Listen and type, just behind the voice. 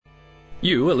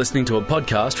You are listening to a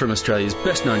podcast from Australia's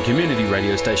best-known community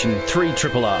radio station,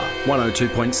 3RRR,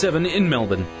 102.7 in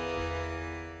Melbourne.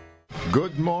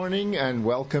 Good morning and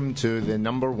welcome to the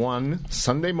number one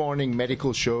Sunday morning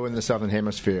medical show in the Southern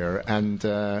Hemisphere. And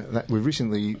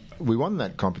we won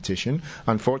that competition.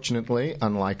 Unfortunately,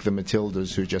 unlike the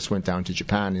Matildas who just went down to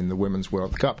Japan in the Women's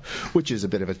World Cup, which is a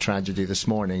bit of a tragedy this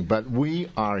morning. But we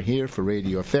are here for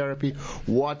radiotherapy.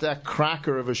 What a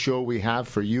cracker of a show we have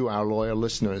for you, our loyal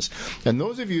listeners. And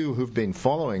those of you who've been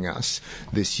following us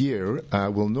this year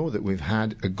will know that we've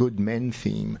had a good men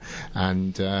theme.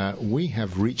 And we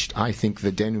have reached, I think,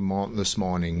 the denouement this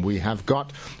morning. We have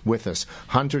got with us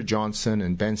Hunter Johnson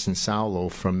and Benson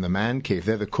Saulo from the Man Cave.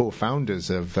 They're the co-founders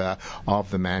of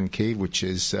the Man Cave, which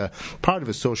is part of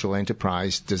a social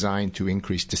enterprise designed to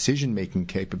increase decision-making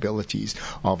capabilities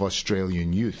of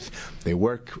Australian youth. They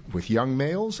work with young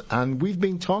males, and we've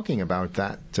been talking about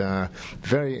that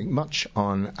very much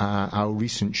on our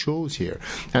recent shows here.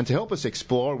 And to help us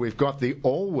explore, we've got the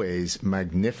always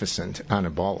magnificent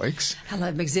Anabolics.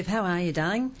 Hello, McZiff. How are you,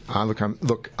 darling?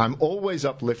 I'm always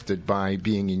uplifted by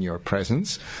being in your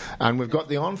presence. And we've got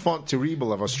the enfant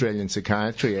terrible of Australian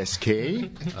psychiatry, SK.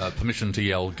 Permission to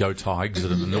yell, "Go Tigers,"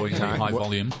 at an annoyingly high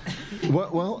volume.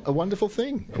 Well, a wonderful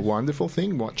thing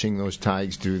watching those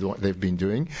Tigers do what they've been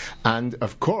doing. And,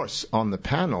 of course, on the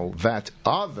panel, that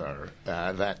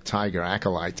Tiger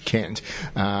acolyte, Kent.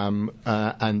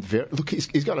 Look,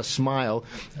 he's got a smile.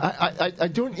 I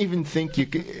don't even think you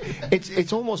could...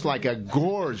 It's almost like a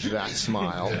gorge, that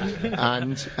smile.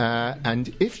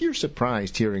 And if you're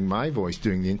surprised hearing my voice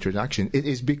doing the introduction, it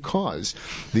is because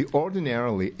the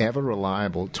ordinarily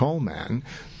ever-reliable tall man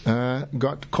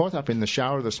got caught up in the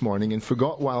shower this morning and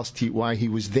forgot why he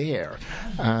was there.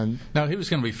 Now, he was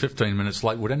going to be 15 minutes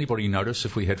late. Would anybody notice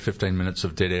if we had 15 minutes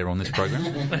of dead air on this program?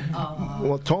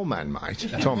 Well, tall man might.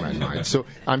 So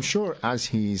I'm sure as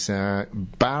he's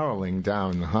barreling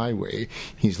down the highway,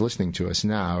 he's listening to us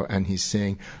now and he's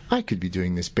saying, I could be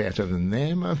doing this better than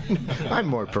them. I'm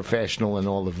more professional than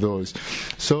all of those.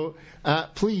 So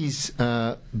please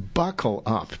buckle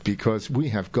up, because we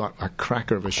have got a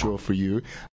cracker of a show for you.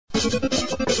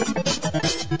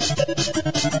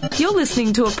 You're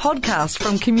listening to a podcast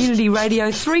from Community Radio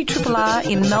 3RRR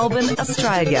in Melbourne,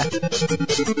 Australia.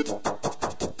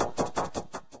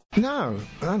 Now,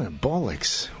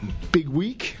 Anabolics, big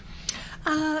week.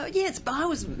 Yes, I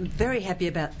was very happy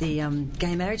about the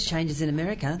gay marriage changes in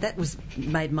America. That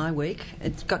made my week.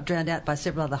 It got drowned out by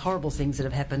several other horrible things that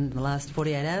have happened in the last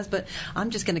 48 hours, but I'm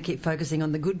just going to keep focusing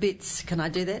on the good bits. Can I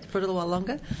do that for a little while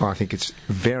longer? Well, I think it's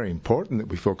very important that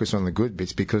we focus on the good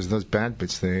bits, because those bad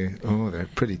bits, they're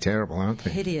pretty terrible, aren't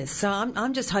they? Hideous. So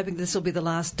I'm just hoping this will be the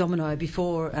last domino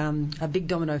before a big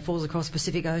domino falls across the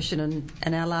Pacific Ocean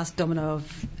and our last domino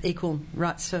of equal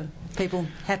rights for people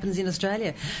happens in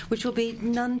Australia, which will be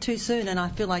none too soon. And I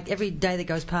feel like every day that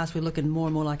goes past, we're looking more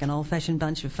and more like an old-fashioned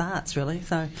bunch of farts, really.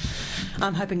 So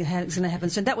I'm hoping it's going to happen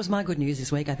soon. That was my good news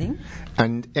this week, I think.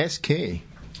 And SK?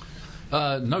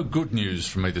 No good news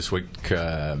for me this week,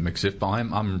 McZiff, but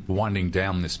I'm winding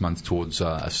down this month towards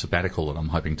a sabbatical that I'm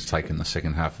hoping to take in the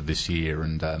second half of this year,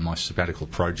 and my sabbatical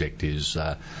project is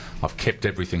I've kept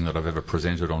everything that I've ever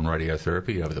presented on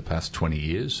radiotherapy over the past 20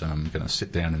 years, and I'm going to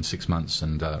sit down in 6 months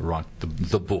and write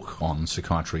the book on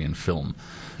psychiatry and film.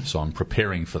 So I'm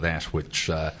preparing for that, which,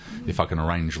 if I can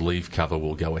arrange leave cover,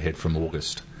 will go ahead from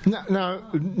August. Now,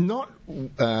 not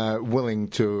willing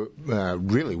to,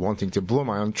 really wanting to blow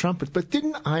my own trumpet, but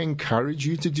didn't I encourage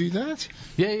you to do that?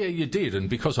 Yeah, you did, and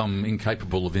because I'm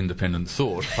incapable of independent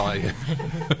thought, I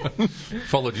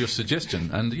followed your suggestion.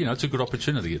 And, it's a good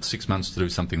opportunity. It's 6 months to do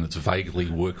something that's vaguely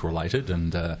work-related,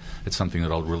 and it's something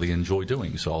that I'll really enjoy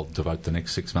doing. So I'll devote the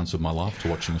next 6 months of my life to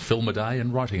watching a film a day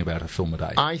and writing about a film a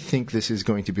day. I think this is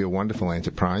going to be a wonderful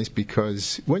enterprise,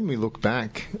 because when we look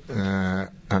back,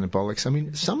 Anabolics, I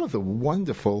mean, some of the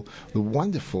wonderful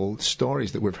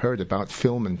stories that we've heard about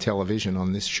film and television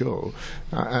on this show,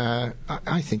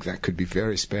 I think that could be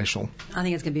very special. I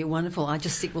think it's going to be wonderful. I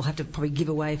just think we'll have to probably give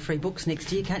away free books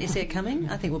next year. Can't you see it coming?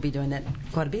 I think we'll be doing that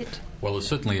quite a bit. Well, there's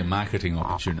certainly a marketing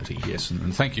opportunity, yes,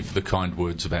 and thank you for the kind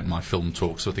words about my film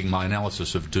talks. I think my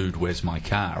analysis of Dude, Where's My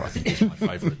Car, I think is my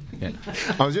favourite. Yeah.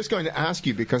 I was just going to ask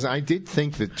you, because I did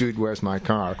think that Dude, Where's My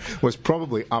Car was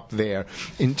probably up there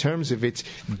in terms of its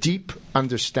deep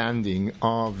understanding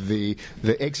of the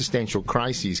existential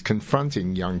crises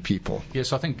confronting young people.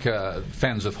 Yes, I think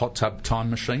fans of Hot Tub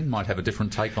Time Machine might have a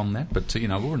different take on that, but,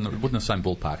 we're in the same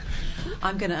ballpark.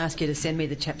 I'm going to ask you to send me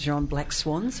the chapter on Black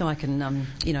Swan so I can,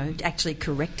 actually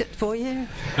correct it for you.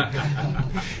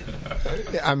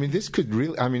 I mean, this could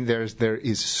really... I mean, there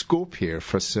is scope here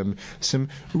for some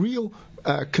real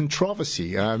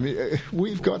controversy.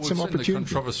 We've got some opportunity.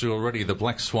 Controversy already. The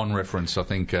Black Swan reference, I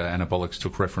think Anabolics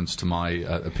took reference to my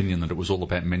opinion that it was all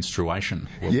about menstruation.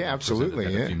 Yeah,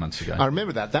 absolutely. A few months ago. I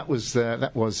remember that. It was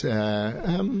it was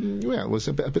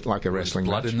a bit like a wrestling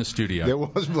blood match. In the studio. There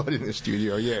was blood in the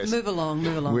studio, yes. Move along.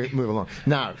 Move along.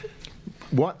 Now,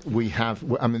 what we have,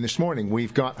 this morning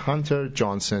we've got Hunter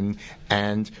Johnson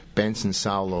and Benson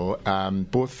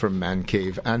Saulo, both from Man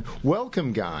Cave, and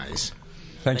welcome, guys.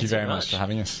 Thank you very much for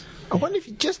having us. I wonder if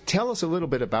you just tell us a little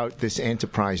bit about this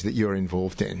enterprise that you're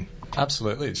involved in.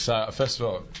 Absolutely. So, first of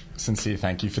all, sincere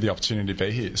thank you for the opportunity to be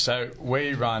here. So,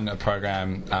 we run a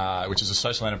program which is a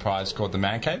social enterprise called the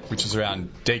Man Cave, which is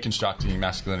around deconstructing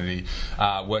masculinity,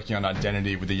 working on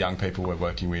identity with the young people we're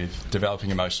working with,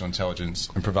 developing emotional intelligence,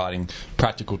 and providing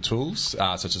practical tools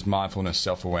such as mindfulness,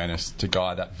 self-awareness to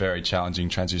guide that very challenging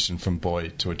transition from boy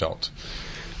to adult.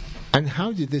 And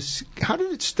how did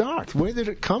it start? Where did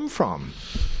it come from?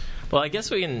 Well, I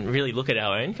guess we can really look at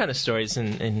our own kind of stories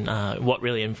and what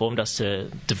really informed us to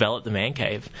develop the Man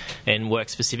Cave and work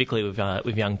specifically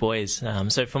with young boys.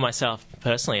 So for myself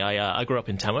personally, I grew up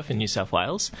in Tamworth in New South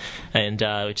Wales, and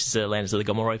which is the lands of the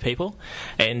Gomeroi people,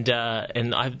 and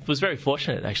I was very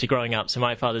fortunate actually growing up. So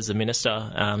my father's a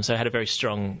minister, so I had a very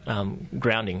strong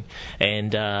grounding,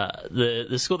 and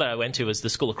the school that I went to was the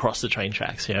school across the train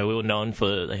tracks. We were known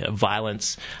for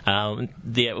violence.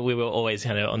 We were always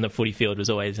kind of on the footy field was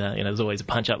always. There was always a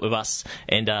punch-up with us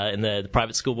and the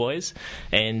private school boys.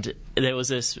 And there was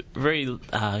this very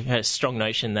strong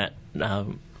notion that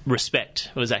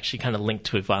respect was actually kind of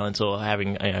linked with violence or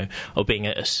having, or being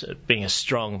a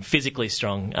strong, physically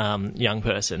strong young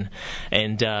person.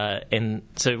 And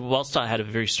so whilst I had a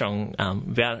very strong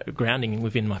grounding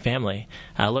within my family,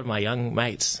 a lot of my young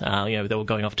mates, they were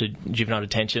going off to juvenile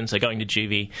detention, so going to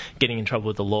juvie, getting in trouble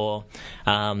with the law,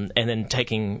 and then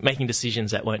making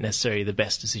decisions that weren't necessarily the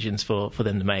best decisions for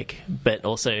them to make, but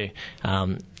also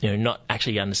not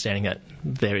actually understanding that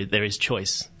there is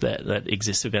choice that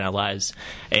exists within our lives.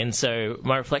 And so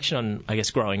my reflection on, I guess,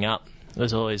 growing up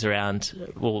was always around,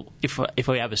 well, if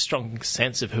we have a strong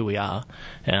sense of who we are,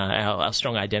 our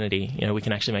strong identity, we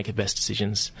can actually make the best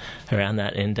decisions around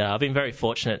that. And I've been very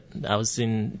fortunate.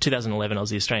 In 2011, I was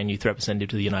the Australian Youth Representative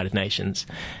to the United Nations,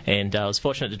 and I was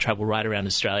fortunate to travel right around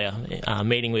Australia,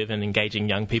 meeting with and engaging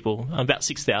young people, about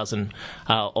 6,000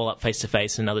 all up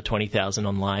face-to-face, and another 20,000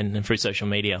 online and through social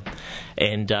media,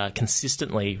 and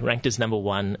consistently ranked as number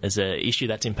one as an issue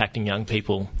that's impacting young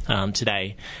people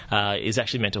today is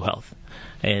actually mental health.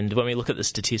 And when we look at the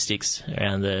statistics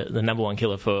around the number one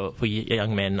killer for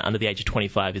young men under the age of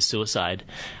 25 is suicide,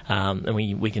 and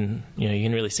we can you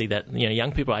can really see that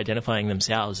young people are identifying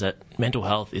themselves that mental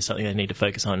health is something they need to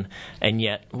focus on, and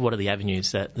yet what are the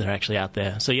avenues that are actually out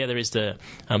there? So there is the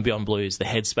Beyond Blues, the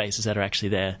headspaces that are actually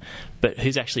there, but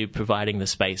who's actually providing the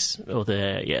space or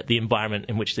the environment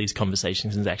in which these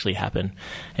conversations actually happen?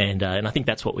 And I think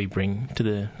that's what we bring to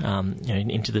the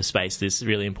into the space, this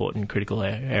really important critical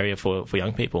area for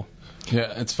young people.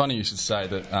 Yeah, it's funny you should say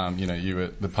that, you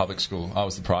were the public school, I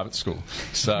was the private school.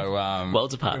 So,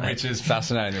 worlds apart, which is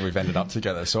fascinating that we've ended up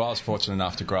together. So I was fortunate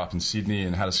enough to grow up in Sydney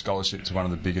and had a scholarship to one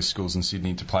of the biggest schools in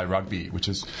Sydney to play rugby, which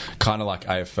is kind of like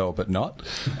AFL but not.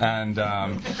 And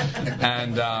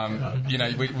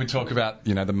we talk about,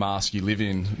 the mask you live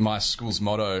in. My school's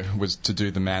motto was to do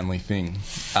the manly thing.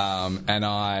 And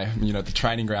the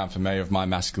training ground for me of my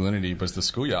masculinity was the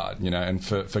schoolyard, and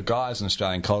for guys in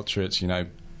Australian culture, it's,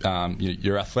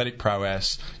 your athletic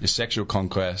prowess, your sexual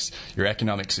conquest, your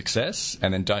economic success,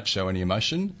 and then don't show any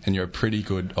emotion, and you're a pretty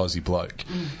good Aussie bloke.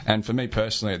 And for me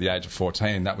personally, at the age of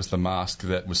 14, that was the mask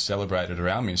that was celebrated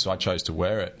around me, so I chose to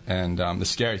wear it. And the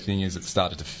scary thing is it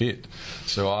started to fit.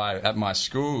 So at my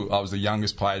school, I was the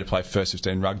youngest player to play first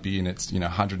 15 rugby in its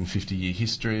 150-year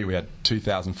history. We had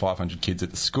 2,500 kids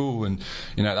at the school, and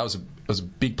that was a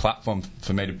big platform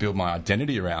for me to build my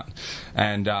identity around.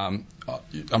 And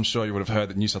I'm sure you would have heard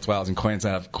that New South Wales and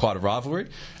Queensland have quite a rivalry,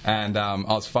 and I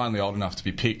was finally old enough to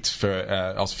be picked for.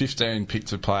 I was 15, picked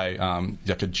to play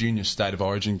like a junior state of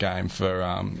origin game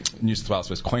for New South Wales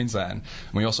versus Queensland.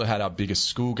 And we also had our biggest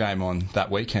school game on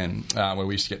that weekend, where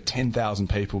we used to get 10,000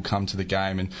 people come to the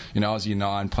game, and I was year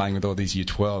 9 playing with all these year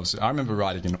 12s. I remember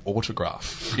writing an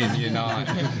autograph in year 9,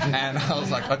 and I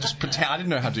was like, I didn't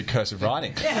know how to do cursive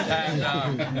writing. And,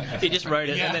 you just wrote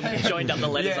it and then joined up the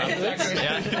letters afterwards.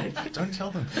 Exactly. Yeah. Don't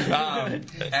tell them.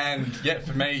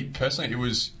 For me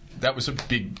personally, that was a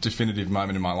big definitive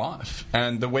moment in my life.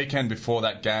 And the weekend before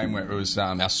that game, where it was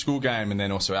our school game and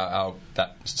then also our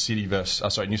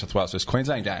New South Wales versus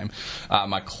Queensland game,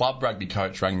 my club rugby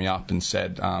coach rang me up and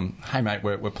said, "Hey mate,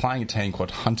 we're playing a team called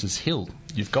Hunters Hill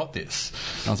you've got this.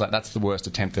 And I was like, that's the worst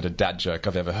attempt at a dad joke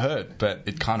I've ever heard, but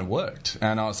it kind of worked.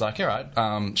 And I was like, all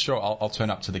right, sure, I'll turn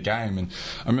up to the game. And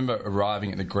I remember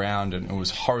arriving at the ground, and it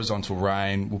was horizontal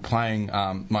rain. We're playing,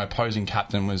 my opposing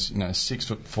captain was,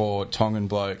 6'4" Tongan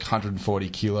bloke, 140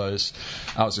 kilos.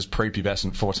 I was just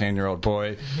prepubescent 14-year-old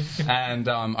boy. And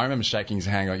I remember shaking his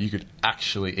hand, going, you could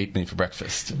actually eat me for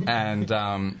breakfast. And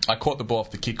I caught the ball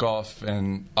off the kickoff,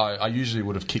 and I usually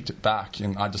would have kicked it back,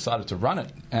 and I decided to run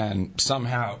it. And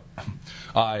somehow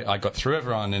I got through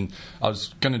everyone, and I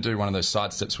was going to do one of those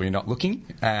side steps where you're not looking,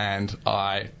 and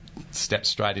I stepped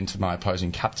straight into my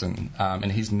opposing captain,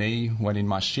 and his knee went in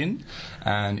my shin,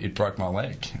 and it broke my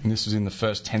leg. And this was in the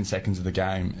first 10 seconds of the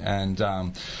game. And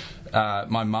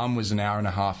my mum was an hour and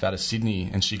a half out of Sydney,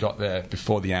 and she got there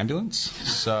before the ambulance.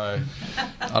 So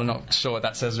I'm not sure what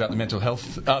that says about the mental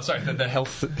health. The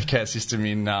health care system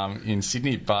in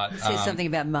Sydney, but it says something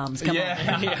about mums. Come on.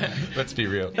 Yeah. Let's be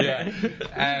real. Yeah,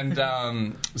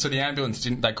 and so the ambulance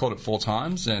didn't. They called it 4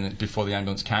 times, and before the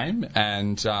ambulance came,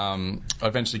 and I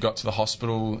eventually got to the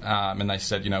hospital, and they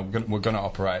said, we're going to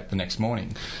operate the next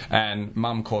morning. And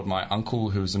Mum called my uncle,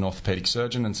 who was an orthopaedic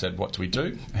surgeon, and said, what do we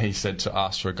do? He said to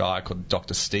ask for a guy called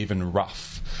Dr. Stephen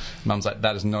Ruff. Mum's like,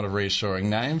 that is not a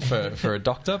reassuring name for a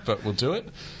doctor, but we'll do it.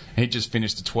 He just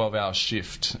finished a 12-hour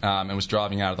shift and was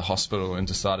driving out of the hospital and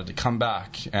decided to come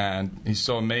back, and he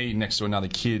saw me next to another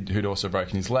kid who'd also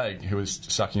broken his leg, who was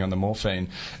sucking on the morphine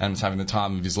and was having the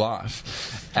time of his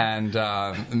life. And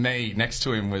me next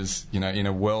to him was, in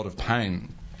a world of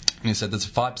pain. And he said there's a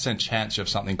 5% chance you have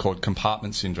something called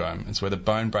compartment syndrome. It's where the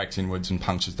bone breaks inwards and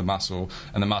punctures the muscle,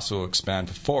 and the muscle will expand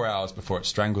for 4 hours before it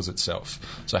strangles itself.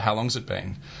 So how long's it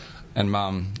been? And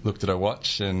Mum looked at her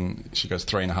watch, and she goes,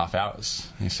 3.5 hours.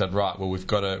 And he said, right, well, we've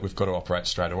got to operate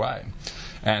straight away.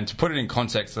 And to put it in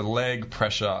context, the leg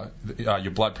pressure,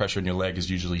 your blood pressure in your leg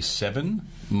is usually 7.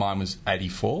 Mine was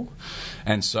 84.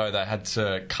 And so they had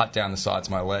to cut down the sides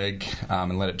of my leg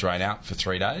and let it drain out for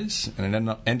 3 days. And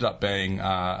it ended up being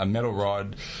a metal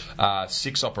rod,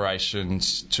 6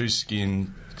 operations, 2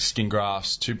 skin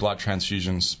grafts, 2 blood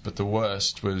transfusions. But the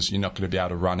worst was you're not going to be able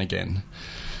to run again.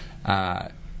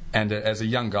 And as a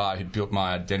young guy who'd built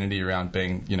my identity around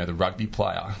being, the rugby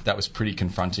player, that was pretty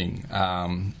confronting.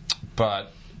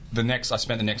 But I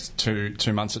spent the next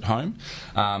two months at home,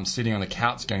 sitting on the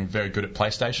couch, getting very good at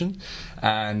PlayStation,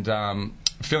 and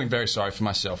feeling very sorry for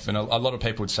myself. And a lot of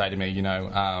people would say to me,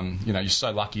 you're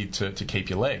so lucky to keep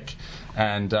your leg.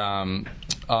 And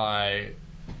I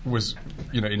was,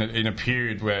 in a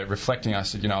period where reflecting, I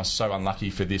said, I was so unlucky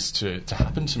for this to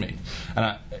happen to me.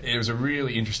 And it was a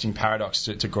really interesting paradox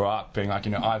to grow up being like,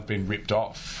 I've been ripped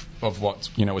off of what,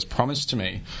 was promised to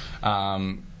me,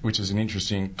 which is an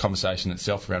interesting conversation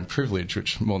itself around privilege,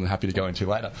 which I'm more than happy to go into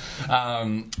later.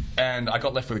 And I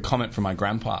got left with a comment from my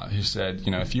grandpa who said,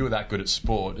 if you were that good at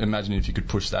sport, imagine if you could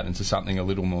push that into something a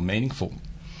little more meaningful.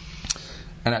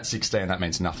 And at 16, that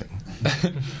means nothing.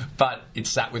 But it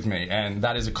sat with me, and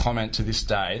that is a comment to this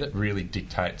day that really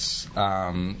dictates,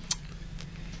 my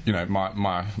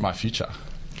future.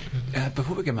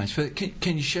 Before we go much further,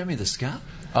 can you show me the scar?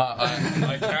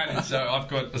 I can. So I've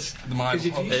got my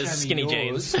skinny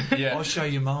jeans. Yeah. I'll show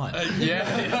you mine.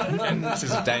 And this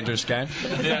is a dangerous game.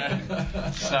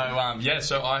 Yeah.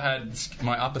 So I had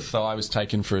my upper thigh was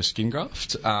taken for a skin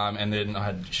graft, and then I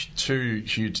had 2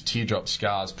 huge teardrop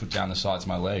scars put down the sides of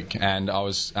my leg, and I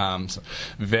was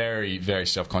very, very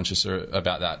self-conscious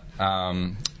about that.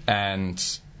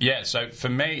 Yeah, so for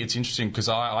me, it's interesting because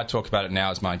I talk about it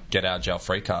now as my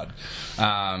get-out-jail-free card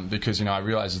because, I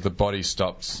realised as the body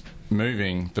stopped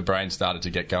moving, the brain started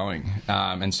to get going.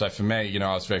 And so for me,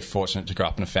 I was very fortunate to grow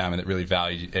up in a family that really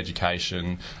valued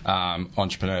education,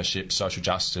 entrepreneurship, social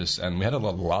justice, and we had a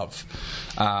lot of love,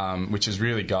 which has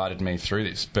really guided me through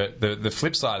this. But the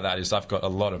flip side of that is I've got a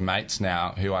lot of mates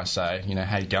now who I say,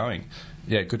 how you going?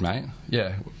 Yeah, good, mate.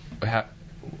 Yeah.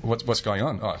 What's going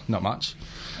on? Oh, not much.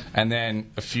 And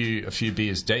then a few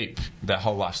beers deep, their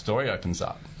whole life story opens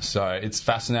up. So it's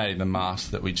fascinating, the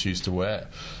mask that we choose to wear.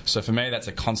 So for me, that's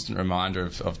a constant reminder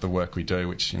of the work we do,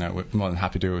 which we're more than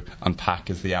happy to unpack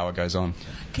as the hour goes on.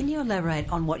 Can you elaborate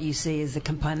on what you see as the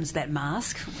components of that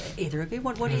mask, either of you?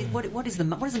 What is the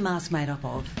mask made up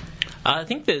of? I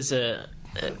think there's an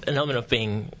element of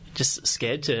being just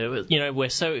scared to, we're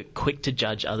so quick to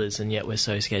judge others, and yet we're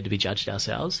so scared to be judged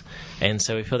ourselves. And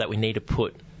so we feel that we need to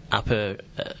put up a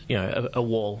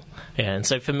wall. Yeah, and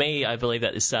so for me, I believe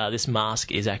that this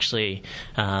mask is actually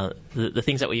the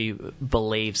things that we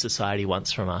believe society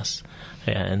wants from us.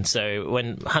 Yeah, and so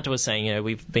when Hunter was saying,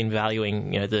 we've been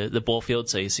valuing, the ball field,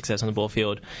 so your success on the ball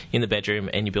field, in the bedroom,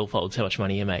 and your billfolds, how much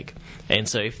money you make. And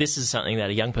so if this is something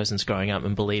that a young person's growing up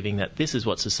and believing that this is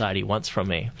what society wants from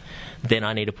me, then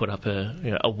I need to put up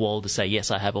a wall to say,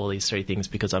 yes, I have all these three things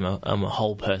because I'm a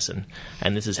whole person,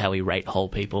 and this is how we rate whole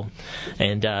people.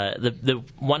 And the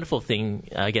wonderful thing,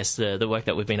 I guess, the work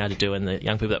that we've been able to do and the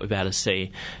young people that we've been able to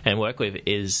see and work with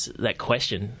is that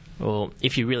question. Well,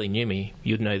 if you really knew me,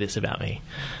 you'd know this about me.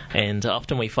 And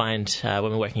often we find when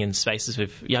we're working in spaces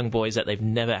with young boys that they've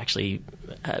never actually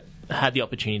had the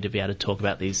opportunity to be able to talk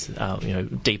about these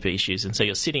deeper issues. And so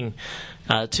you're sitting,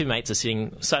 two mates are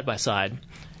sitting side by side,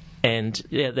 and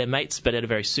they're mates, but at a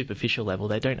very superficial level.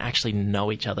 They don't actually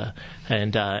know each other.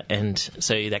 And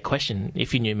so that question,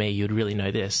 if you knew me, you'd really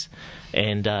know this.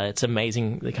 And it's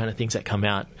amazing the kind of things that come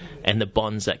out and the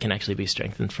bonds that can actually be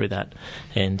strengthened through that.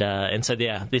 And so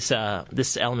this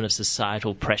element of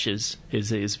societal pressures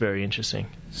is very interesting.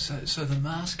 So the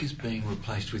mask is being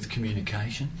replaced with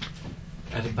communication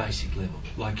at a basic level.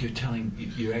 Like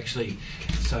you're actually.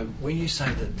 So when you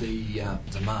say that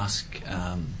the mask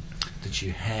that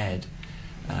you had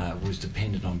was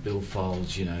dependent on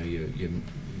billfolds,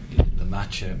 the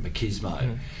matcha machismo.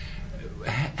 Mm.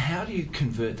 How do you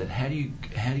convert that? How do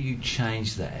you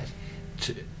change that?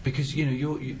 Because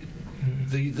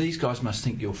these guys must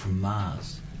think you're from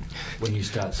Mars when you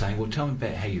start saying, "Well, tell me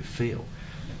about how you feel."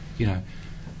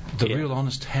 Real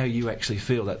honest how you actually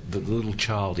feel, that the little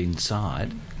child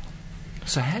inside.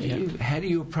 So how do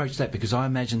you approach that? Because I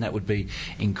imagine that would be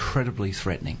incredibly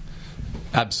threatening.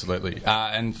 Absolutely.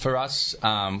 And for us,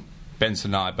 Benson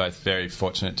and I are both very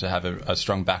fortunate to have a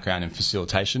strong background in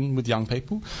facilitation with young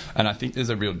people. And I think there's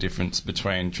a real difference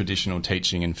between traditional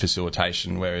teaching and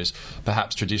facilitation, whereas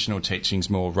perhaps traditional teaching is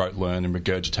more rote learn and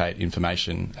regurgitate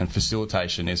information, and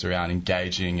facilitation is around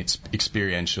engaging, it's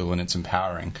experiential and it's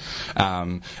empowering.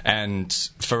 And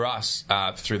for us,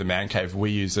 through the Man Cave,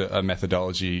 we use a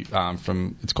methodology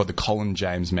it's called the Colin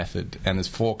James method, and there's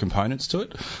 4 components to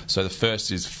it. So the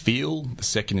first is feel, the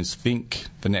second is think,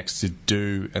 the next is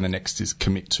do, and the next is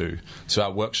commit to. So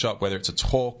our workshop, whether it's a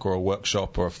talk or a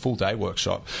workshop or a full day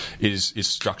workshop, is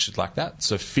structured like that.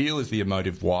 So feel is the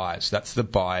emotive why. So that's the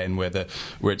buy-in where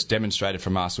it's demonstrated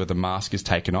from us, where the mask is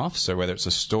taken off. So whether it's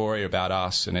a story about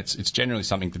us, and it's generally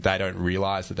something that they don't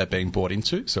realise that they're being brought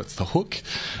into. So it's the hook,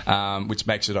 which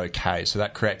makes it okay. So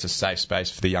that creates a safe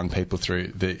space for the young people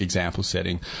through the example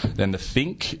setting. Then the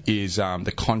think is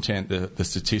the content, the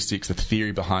statistics, the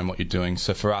theory behind what you're doing.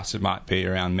 So for us, it might be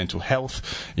around mental health.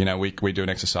 We do an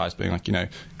exercise being like, could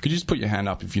you just put your hand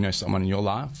up if you know someone in your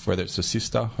life, whether it's a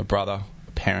sister, a brother,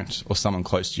 a parent, or someone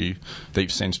close to you that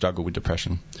you've seen struggle with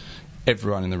depression?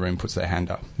 Everyone in the room puts their hand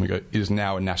up. We go, it is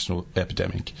now a national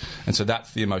epidemic. And so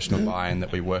that's the emotional buy-in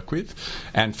that we work with.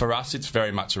 And for us, it's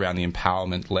very much around the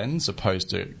empowerment lens opposed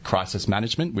to crisis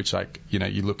management, which, you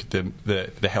look at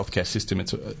the healthcare system,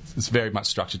 it's very much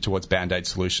structured towards Band-Aid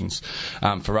solutions.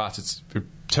 For us, it's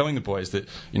telling the boys that,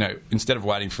 instead of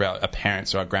waiting for our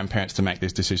parents or our grandparents to make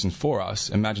these decisions for us,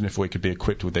 imagine if we could be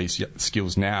equipped with these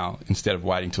skills now instead of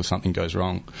waiting till something goes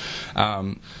wrong.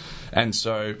 And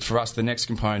so for us, the next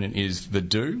component is the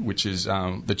do, which is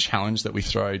the challenge that we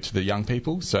throw to the young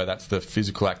people. So that's the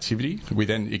physical activity. We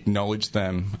then acknowledge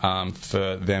them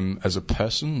for them as a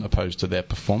person opposed to their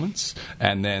performance.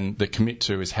 And then the commit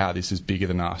to is how this is bigger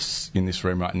than us in this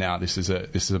room right now. This is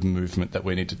a movement that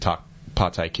we need to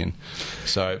partake in.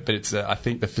 So, but it's I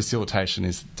think the facilitation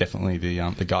is definitely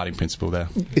the guiding principle there.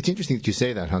 It's interesting that you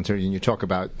say that, Hunter, and you talk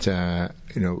about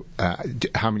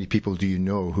how many people do you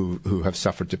know who have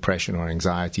suffered depression or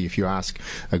anxiety? If you ask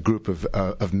a group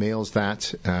of males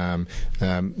that,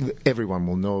 everyone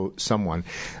will know someone.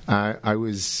 I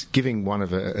was giving one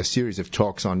of a series of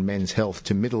talks on men's health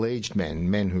to middle-aged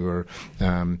men who are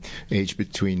aged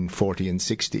between 40 and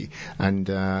 60. And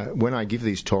when I give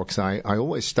these talks, I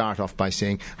always start off by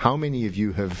saying, how many of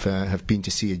you have been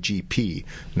to see a GP?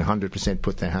 And 100%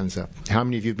 put their hands up. How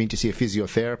many of you have been to see a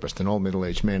physiotherapist? And all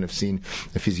middle-aged men have seen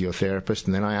a physiotherapist.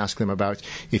 And then I ask them about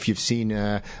if you've seen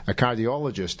a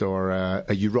cardiologist or a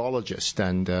urologist,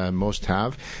 and most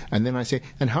have. And then I say,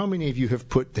 and how many of you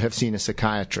have seen a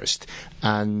psychiatrist?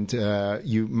 And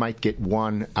you might get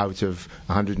 1 out of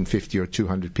 150 or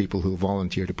 200 people who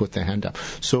volunteer to put their hand up.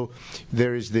 So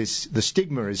there is the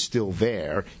stigma is still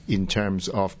there in terms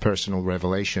of personal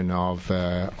revelation of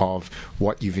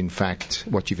what you've in fact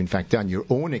done, your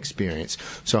own experience.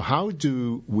 So how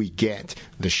do we get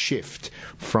the shift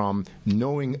from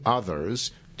knowing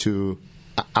others to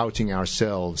outing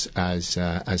ourselves as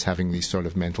having these sort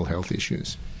of mental health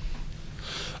issues?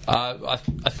 I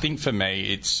think for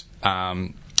me, it's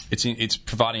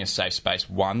providing a safe space,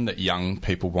 one, that young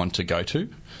people want to go to,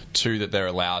 two, that they're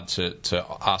allowed to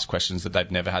ask questions that they've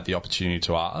never had the opportunity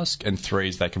to ask, and three,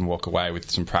 is they can walk away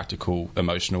with some practical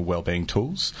emotional wellbeing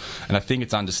tools. And I think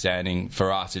it's understanding,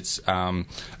 for us, it's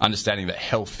understanding that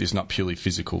health is not purely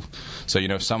physical. So,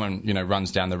 if someone,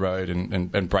 runs down the road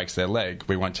and breaks their leg,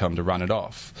 we won't tell them to run it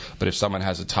off. But if someone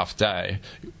has a tough day,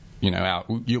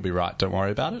 you'll be right, don't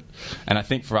worry about it. And I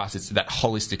think for us, it's that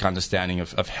holistic understanding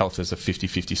of health as a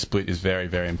 50-50 split is very,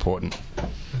 very important.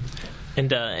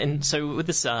 And so with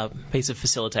this piece of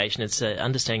facilitation, it's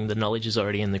understanding the knowledge is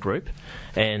already in the group,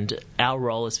 and our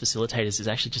role as facilitators is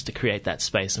actually just to create that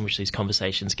space in which these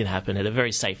conversations can happen at a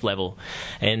very safe level.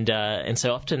 And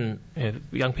so often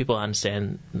young people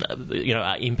understand,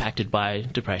 are impacted by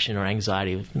depression or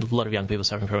anxiety. A lot of young people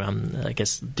suffering from,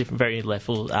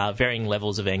 varying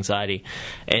levels of anxiety,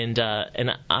 and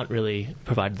aren't really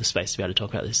provided the space to be able to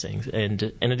talk about these things. And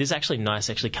it is actually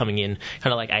nice, coming in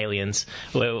kind of like aliens,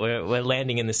 where we're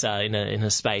landing in this in a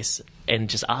space and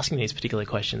just asking these particular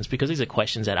questions, because these are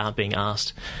questions that aren't being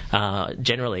asked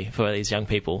generally for these young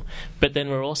people. But then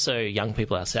we're also young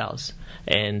people ourselves,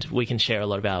 and we can share a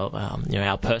lot about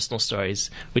our personal stories,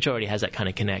 which already has that kind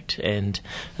of connect. And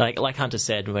like Hunter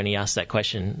said when he asked that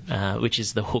question, which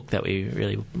is the hook that we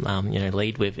really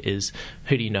lead with, is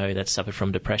who do you know that suffered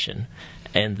from depression?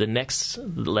 And the next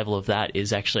level of that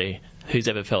is actually who's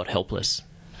ever felt helpless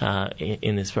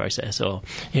in this process, or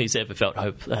who's ever felt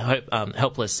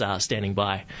helpless standing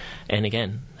by. And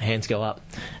again, hands go up.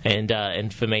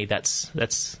 And for me, that's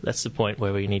the point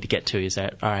where we need to get to, is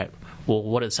that, all right, well,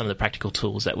 what are some of the practical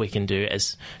tools that we can do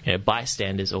as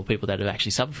bystanders or people that have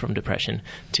actually suffered from depression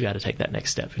to be able to take that next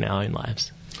step in our own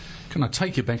lives? Can I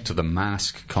take you back to the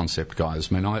mask concept,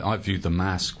 guys? I mean, I view the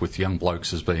mask with young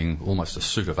blokes as being almost a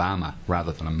suit of armour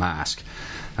rather than a mask.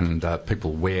 And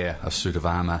people wear a suit of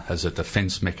armour as a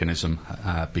defence mechanism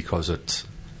because it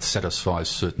satisfies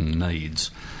certain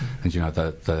needs. And,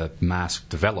 the mask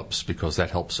develops because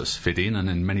that helps us fit in, and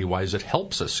in many ways it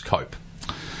helps us cope.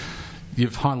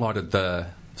 You've highlighted the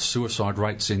suicide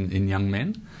rates in young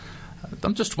men.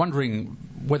 I'm just wondering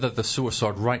whether the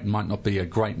suicide rate might not be a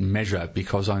great measure,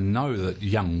 because I know that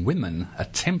young women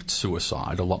attempt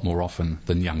suicide a lot more often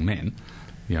than young men.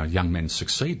 Young men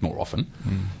succeed more often,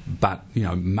 but,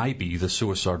 maybe the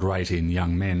suicide rate in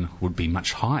young men would be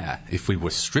much higher if we were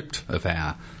stripped of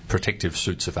our protective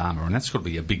suits of armour, and that's got to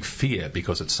be a big fear,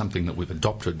 because it's something that we've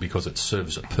adopted because it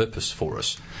serves a purpose for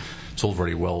us. It's all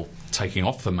very well taking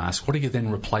off the mask. What do you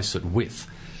then replace it with?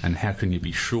 And how can you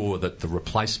be sure that the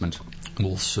replacement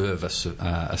will serve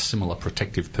a similar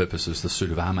protective purpose as the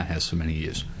suit of armour has for many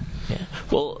years? Yeah.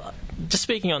 Well, just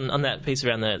speaking on that piece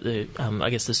around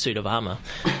the suit of armour.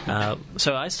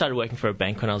 So I started working for a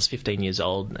bank when I was 15 years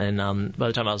old, and by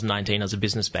the time I was 19, I was a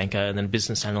business banker and then a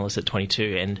business analyst at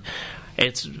 22. And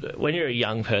it's when you're a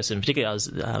young person, particularly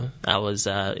I was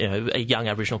a young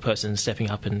Aboriginal person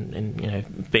stepping up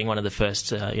and being one of the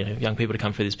first young people to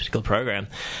come through this particular program,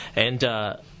 and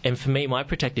for me, my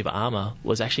protective armour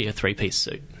was actually a three-piece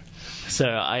suit. So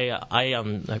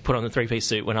I put on the three-piece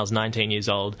suit when I was 19 years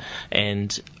old,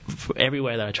 and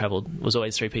everywhere that I travelled was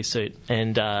always three-piece suit,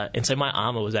 and so my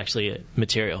armour was actually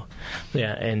material,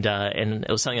 and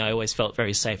it was something I always felt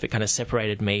very safe. It kind of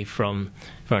separated me from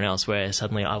everyone else, where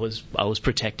suddenly I was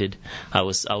protected, I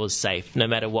was safe, no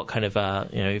matter what kind of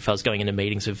if I was going into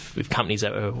meetings with companies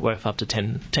that were worth up to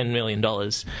 $10 million,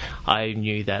 I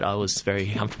knew that I was very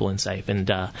comfortable and safe, and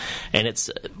it's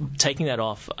taking that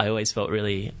off. I always felt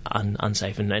really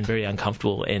unsafe and very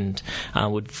uncomfortable, and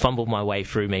would fumble my way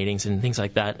through meetings and things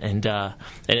like that. And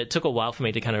it took a while for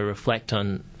me to kind of reflect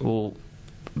on, well,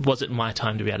 was it my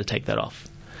time to be able to take that off?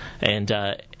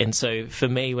 And so for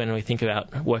me, when we think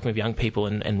about working with young people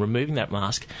and removing that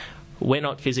mask, we're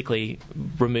not physically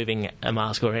removing a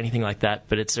mask or anything like that,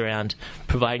 but it's around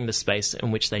providing the space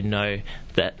in which they know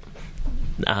that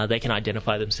they can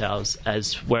identify themselves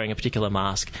as wearing a particular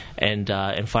mask, and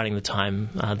finding the time,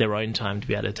 their own time, to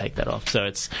be able to take that off. So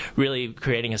it's really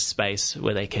creating a space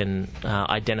where they can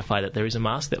identify that there is a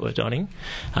mask that we're donning,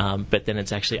 but then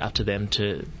it's actually up to them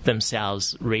to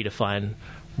themselves redefine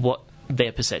what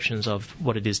their perceptions of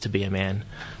what it is to be a man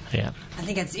Yeah. I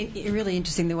think it's really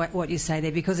interesting what you say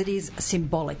there, because it is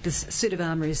symbolic. This suit of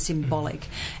armour is symbolic,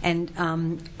 and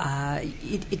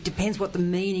it depends what the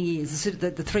meaning is.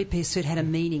 The three-piece suit had a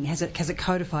meaning, has a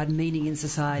codified meaning in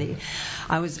society.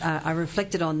 I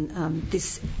reflected on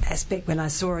this aspect when I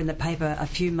saw in the paper a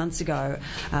few months ago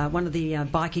one of the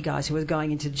bikie guys who was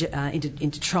going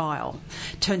into trial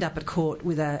turned up at court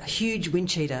with a huge wind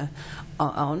cheater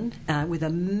on, with a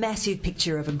massive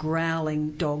picture of a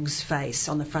growling dog's face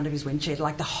on the front of his wind cheater.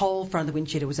 Like the whole front of the wind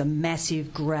cheater was a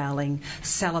massive, growling,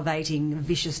 salivating,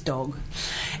 vicious dog.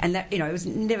 And that, it was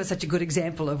never such a good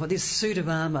example of this suit of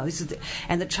armour.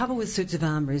 And the trouble with suits of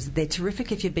armour is they're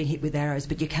terrific if you're being hit with arrows,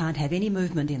 but you can't have any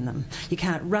movement in them. You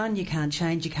can't run, you can't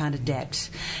change, you can't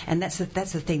adapt. And that's the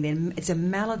thing. It's a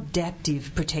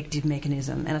maladaptive protective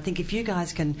mechanism. And I think if you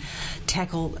guys can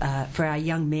tackle, for our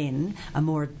young men, a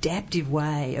more adaptive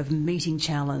way of meeting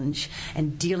challenge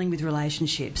and dealing with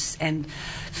relationships and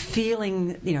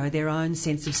feeling, their own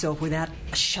sense of self without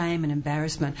shame and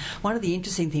embarrassment. One of the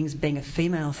interesting things being a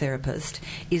female therapist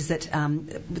is that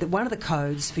one of the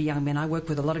codes for young men, I work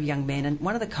with a lot of young men, and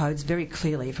one of the codes very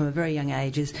clearly from a very young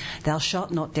age is thou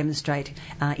shalt not demonstrate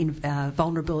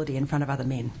vulnerability in front of other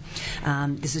men.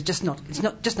 This is just not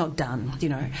done,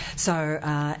 So,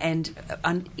 and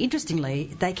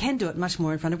interestingly, they can do it much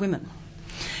more in front of women.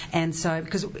 And so,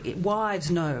 because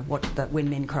wives know when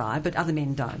men cry, but other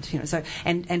men don't, So,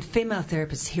 and female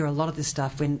therapists hear a lot of this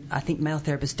stuff when I think male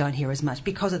therapists don't hear as much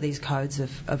because of these codes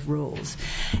of rules.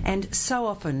 And so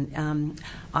often,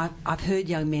 I've heard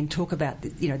young men talk about,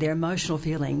 their emotional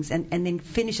feelings, and then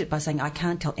finish it by saying, "I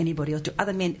can't tell anybody else. Do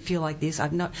other men feel like this?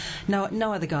 I've no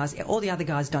other guys. All the other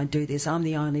guys don't do this. I'm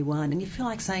the only one." And you feel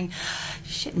like saying,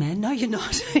 "Shit, man, no, you're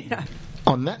not."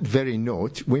 On that very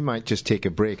note, we might just take a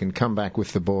break and come back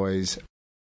with the boys.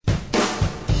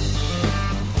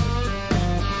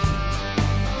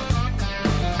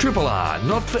 Triple R,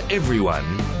 not for everyone,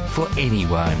 for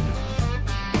anyone.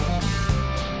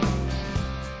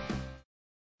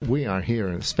 We are here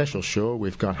in a special show.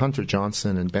 We've got Hunter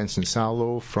Johnson and Benson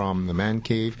Saulo from the Man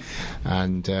Cave,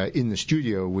 and in the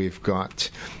studio we've got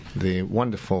the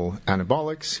wonderful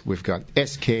Anabolics, we've got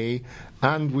SK,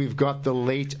 and we've got the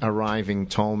late arriving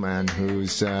tall man who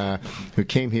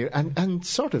came here and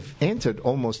sort of entered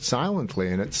almost silently,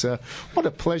 and it's what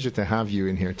a pleasure to have you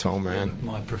in here, tall man.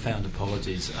 My profound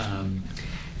apologies.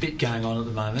 Bit going on at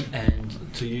the moment, and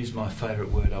to use my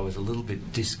favourite word, I was a little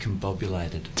bit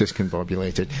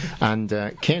discombobulated. And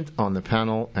Kent on the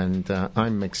panel, and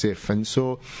I'm McZiff. And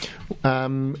so,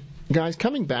 guys,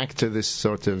 coming back to this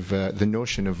sort of the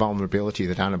notion of vulnerability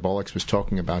that Anabolics was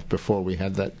talking about before we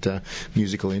had that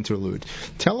musical interlude,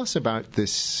 tell us about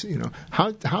this.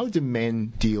 How do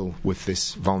men deal with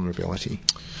this vulnerability?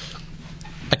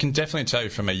 I can definitely tell you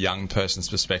from a young person's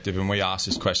perspective, and we ask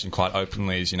this question quite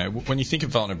openly, is, when you think of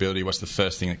vulnerability, what's the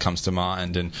first thing that comes to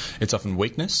mind? And it's often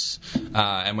weakness.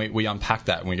 And we unpack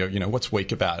that and we go, what's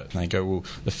weak about it? And they go, well,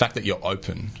 the fact that you're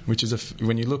open, which is,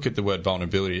 when you look at the word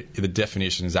vulnerability, the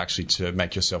definition is actually to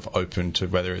make yourself open to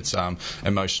whether it's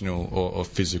emotional or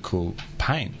physical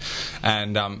pain.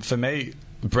 And for me,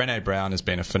 Brené Brown has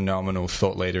been a phenomenal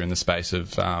thought leader in the space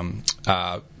of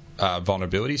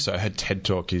vulnerability. So her TED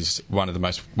Talk is one of the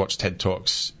most watched TED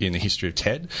Talks in the history of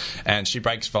TED, and she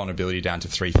breaks vulnerability down to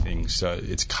three things. So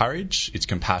it's courage, it's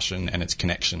compassion, and it's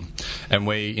connection. And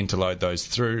we interload those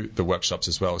through the workshops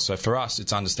as well. So for us,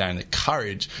 it's understanding that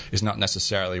courage is not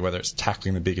necessarily whether it's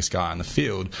tackling the biggest guy on the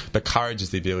field, but courage is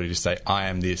the ability to say, I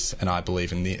am this and I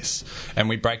believe in this. And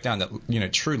we break down that,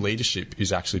 true leadership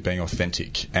is actually being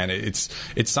authentic. And it's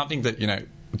something that,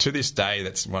 to this day,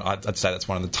 I'd say that's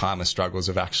one of the timeless struggles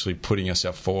of actually putting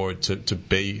yourself forward to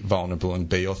be vulnerable and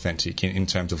be authentic in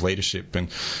terms of leadership. And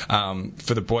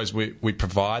for the boys, we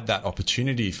provide that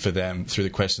opportunity for them through the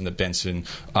question that Benson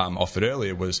offered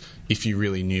earlier was, if you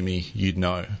really knew me, you'd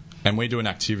know. And we do an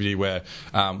activity where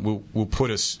we'll put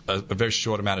a very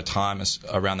short amount of time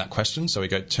around that question. So we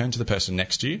go, turn to the person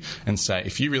next to you and say,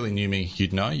 if you really knew me,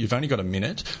 you'd know. You've only got a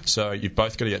minute, so you've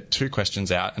both got to get 2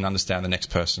 questions out and understand the next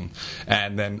person.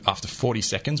 And then after 40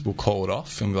 seconds, we'll call it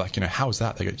off and we're like, how was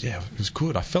that? They go, yeah, it was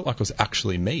good. I felt like it was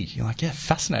actually me. You're like, yeah,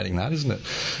 fascinating that, isn't it?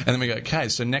 And then we go, okay,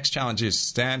 so next challenge is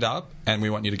stand up and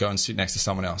we want you to go and sit next to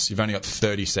someone else. You've only got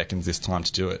 30 seconds this time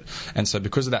to do it. And so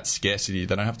because of that scarcity,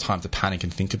 they don't have time to panic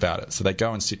and think about it. So they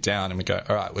go and sit down and we go,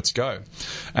 all right, let's go.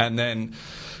 And then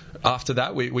after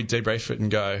that, we debrief it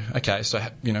and go, okay, so,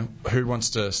 who wants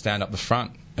to stand up the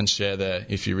front and share their,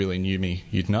 if you really knew me,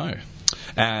 you'd know.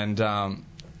 And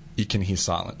you can hear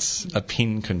silence. A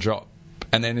pin can drop.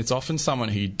 And then it's often someone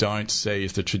who you don't see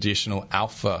as the traditional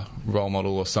alpha role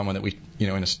model or someone that we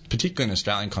particularly in an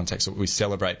Australian context, what we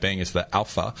celebrate being as the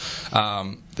alpha,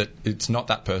 that it's not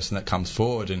that person that comes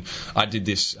forward. And I did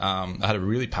this, I had a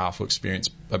really powerful experience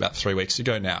about 3 weeks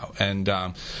ago now, and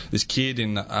this kid he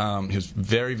was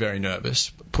very, very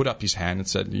nervous, put up his hand and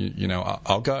said,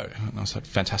 I'll go. And I was like,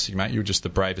 fantastic, mate, you're just the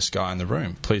bravest guy in the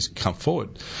room, please come forward.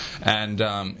 And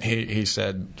he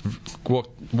said,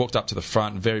 walked up to the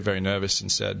front, very, very nervous,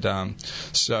 and said,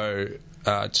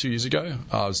 2 years ago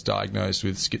I was diagnosed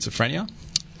with schizophrenia,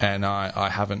 and I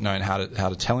haven't known how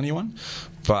to tell anyone,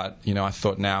 but I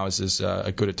thought now is as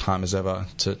good a time as ever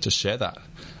to share that.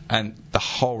 And the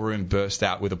whole room burst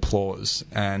out with applause.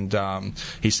 And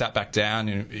he sat back down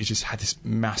and he just had this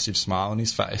massive smile on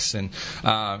his face. And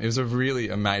it was a really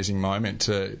amazing moment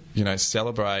to,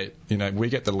 celebrate. We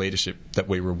get the leadership that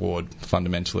we reward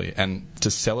fundamentally. And to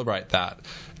celebrate that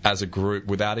as a group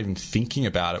without even thinking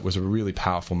about it was a really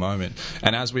powerful moment.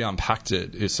 And as we unpacked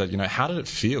it, it said, how did it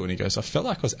feel? And he goes, I felt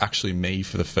like I was actually me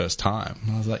for the first time.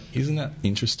 And I was like, isn't that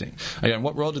interesting? Again,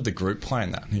 what role did the group play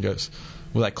in that? And he goes,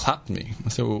 well, they clapped me. I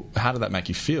said, well, how did that make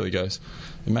you feel? He goes,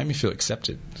 it made me feel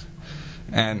accepted.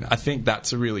 And I think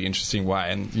that's a really interesting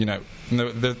way. And,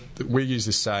 we use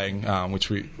this saying, which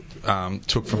we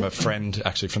took from a friend,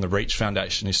 actually, from the Reach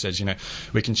Foundation, who says,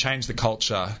 we can change the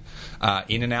culture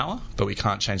in an hour, but we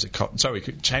can't change we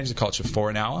could change the culture for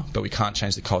an hour, but we can't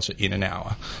change the culture in an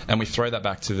hour. And we throw that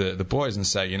back to the boys and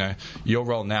say, your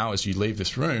role now as you leave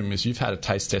this room is you've had a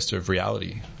taste tester of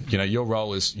reality. Your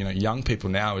role as, young people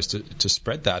now is to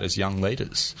spread that as young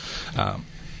leaders.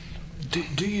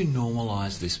 Do you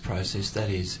normalise this process? That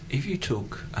is, if you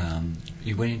took,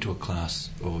 you went into a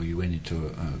class or you went into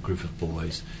a group of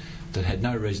boys that had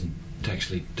no reason to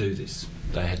actually do this,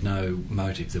 they had no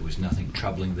motive, there was nothing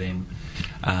troubling them,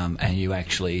 and you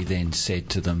actually then said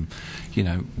to them,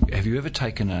 have you ever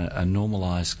taken a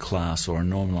normalised class or a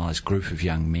normalised group of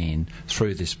young men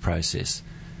through this process?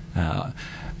 Do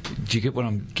you get what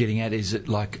I'm getting at? Is it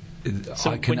like,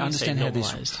 so I can understand how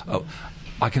this...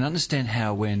 I can understand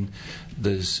how when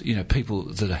there's people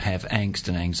that have angst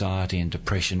and anxiety and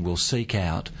depression will seek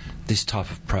out this type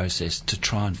of process to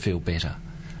try and feel better.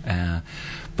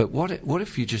 But what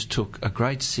if you just took a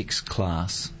grade 6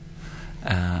 class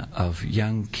of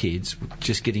young kids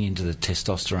just getting into the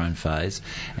testosterone phase,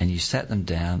 and you sat them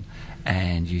down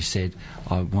and you said,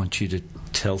 I want you to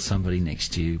tell somebody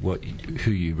next to you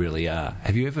who you really are.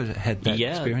 Have you ever had that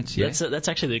experience? Yeah, that's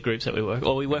actually the groups that we work.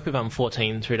 Well, we work with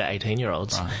 14 through to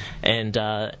 18-year-olds, right.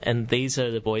 And these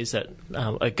are the boys that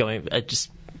are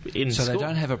just in so school. They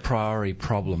don't have a priori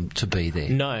problem to be there.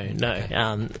 No.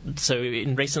 Okay. So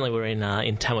recently we were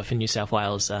in Tamworth in New South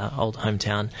Wales, old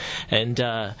hometown,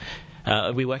 and.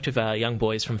 We worked with young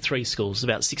boys from 3 schools,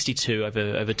 about 62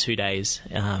 over 2 days,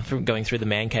 from going through the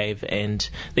Man Cave. And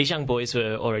these young boys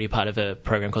were already part of a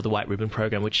program called the White Ribbon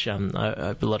Program, which a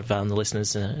lot of the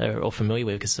listeners are all familiar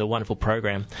with because it's a wonderful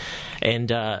program,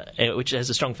 and which has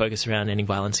a strong focus around ending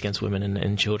violence against women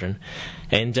and children.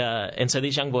 And so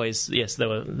these young boys, yes, they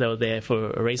were there for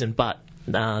a reason, but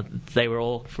they were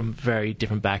all from very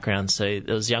different backgrounds. So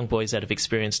there was young boys that have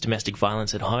experienced domestic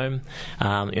violence at home,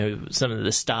 some of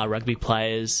the star rugby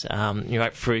players,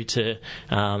 right through to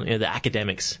the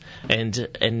academics, and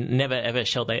never ever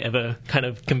shall they ever kind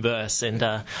of converse.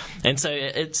 And so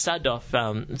it started off.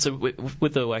 So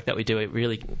with the work that we do, it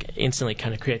really instantly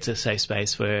kind of creates a safe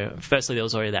space where, firstly, there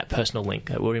was already that personal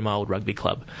link. We were in my old rugby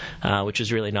club, which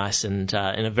was really nice and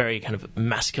in a very kind of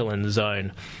masculine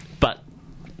zone, but.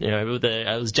 I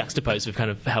was juxtaposed with kind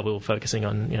of how we were focusing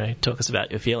on, talk us about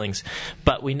your feelings.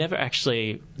 But we never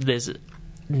actually, there's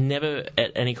never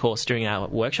at any course during our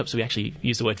workshops we actually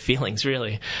use the word feelings,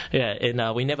 really. Yeah,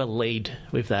 and we never lead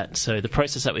with that. So the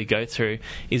process that we go through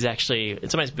is actually,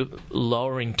 it's almost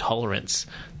lowering tolerance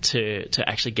to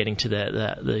actually getting to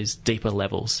those deeper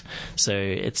levels. So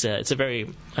it's a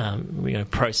very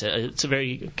process. It's a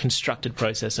very constructed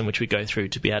process in which we go through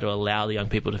to be able to allow the young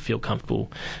people to feel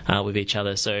comfortable with each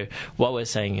other. So while we're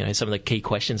saying some of the key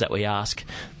questions that we ask,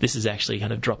 this is actually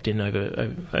kind of dropped in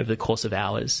over the course of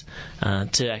hours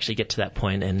to actually get to that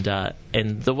point. And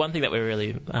the one thing that we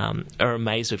really are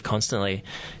amazed with constantly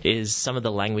is some of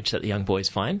the language that the young boys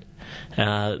find.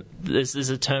 There's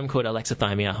a term called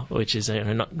alexithymia, which is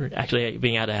not actually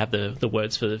being able to have the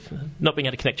words for not being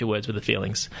able to connect your words with the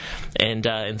feelings,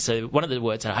 and so one of the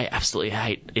words that I absolutely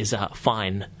hate is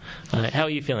fine. How are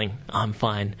you feeling? I'm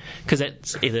fine, because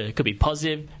it could be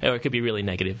positive or it could be really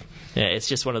negative. It's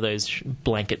just one of those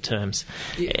blanket terms.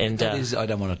 Yeah, and that is, I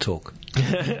don't want to talk.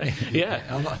 Yeah,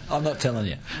 I'm not telling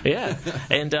you. Yeah,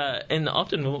 and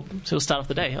often we'll start off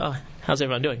the day. Oh, how's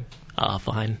everyone doing?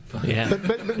 Fine. Yeah.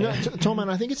 But no, Tom,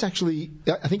 and I think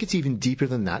it's even deeper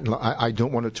than that. I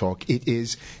don't want to talk.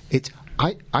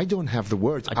 I don't have the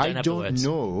words. I don't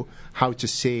know how to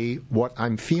say what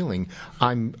I'm feeling.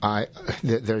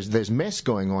 There's mess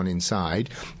going on inside,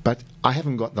 but I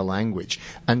haven't got the language.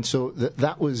 And so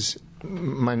that was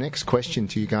my next question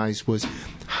to you guys was,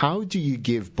 how do you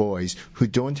give boys who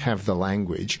don't have the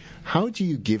language, how do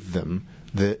you give them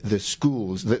the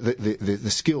skills,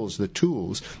 the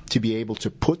tools to be able to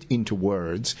put into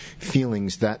words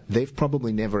feelings that they've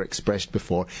probably never expressed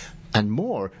before, and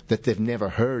more that they've never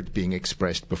heard being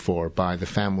expressed before by the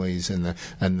families and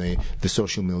the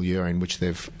social milieu in which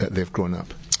they've grown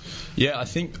up? Yeah, I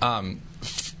think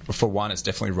for one, it's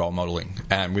definitely role modelling,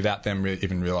 and without them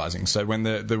even realising. So when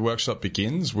the workshop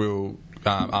begins, we'll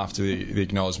after the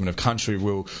acknowledgement of country,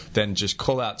 we'll then just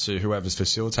call out to whoever's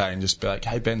facilitating, just be like,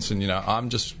 hey Benson, I'm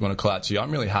just want to call out to you,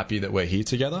 I'm really happy that we're here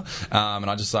together, and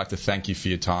I'd just like to thank you for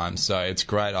your time. So it's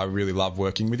great, I really love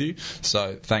working with you,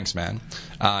 so thanks, man.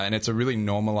 And it's a really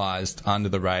normalised, under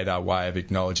the radar way of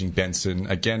acknowledging Benson,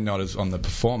 again, not as on the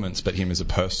performance, but him as a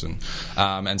person.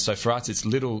 And so for us, it's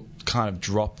little kind of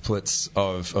droplets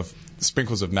of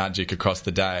sprinkles of magic across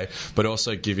the day, but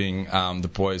also giving the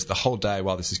boys the whole day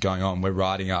while this is going on, we're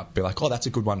writing up, be like, oh, that's a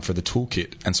good one for the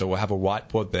toolkit. And so we'll have a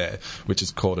whiteboard there, which is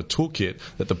called a toolkit,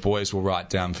 that the boys will write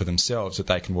down for themselves that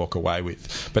they can walk away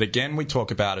with. But again, we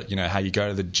talk about it, how you go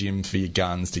to the gym for your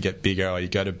guns to get bigger, or you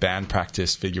go to band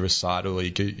practice for your recital, or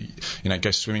you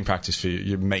go swimming practice for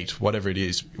your meet, whatever it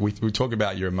is. We talk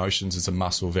about your emotions as a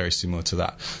muscle, very similar to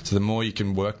that. So the more you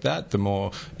can work that, the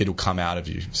more it'll come out of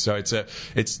you. So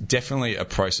it's definitely a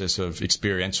process of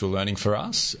experiential learning for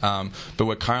us, but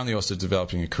we're currently also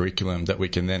developing a curriculum that we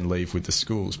can then leave with the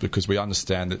schools, because we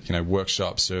understand that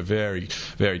workshops are a very,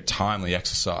 very timely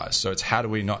exercise. So it's how do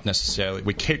we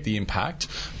we keep the impact,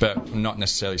 but not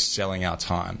necessarily selling our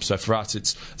time. So for us,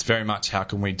 it's very much how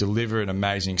can we deliver an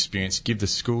amazing experience, give the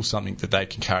school something that they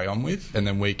can carry on with, and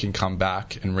then we can come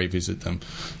back and revisit them.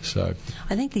 So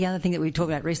I think the other thing that we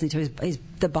talked about recently too is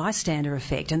the bystander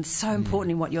effect, and it's so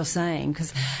important in what you're saying,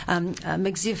 because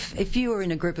McZiff, if you were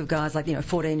in a group of guys like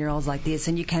 14-year-olds like this,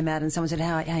 and you came out and someone said,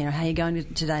 how are you going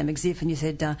today, McZiff? And you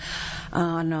said,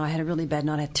 oh no, I had a really bad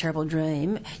night, I had a terrible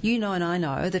dream. And I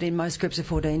know that in most groups of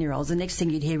 14-year-olds, the next thing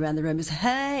you'd hear around the room is,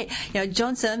 hey,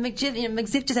 Johnson,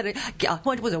 McZiff just had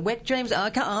what was a wet dream?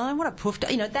 Oh, what a poof.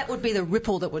 That would be the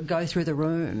ripple that would go through the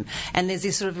room. And there's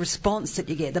this sort of response that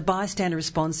you get, the bystander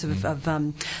response of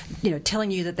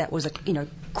telling you that was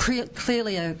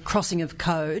clearly a crossing of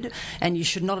code, and you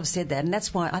should not have said that. And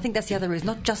that's why I think that's the other reason,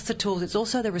 not just the tools, it's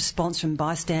also the response from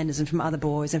bystanders and from other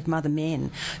boys and from other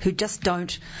men who just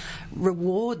don't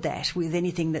reward that with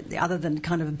anything other than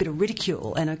kind of a bit of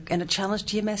ridicule and a challenge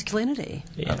to your masculinity.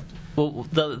 Yeah. Well,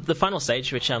 the final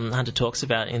stage, which Hunter talks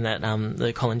about in that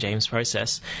the Colin James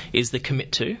process, is the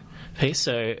commit to piece.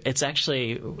 So it's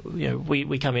actually,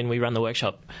 we come in, we run the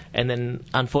workshop, and then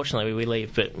unfortunately we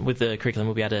leave. But with the curriculum,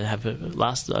 we'll be able to have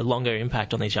a longer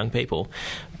impact on these young people.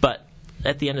 But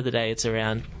at the end of the day, it's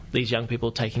around these young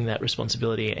people taking that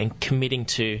responsibility and committing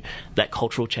to that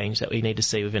cultural change that we need to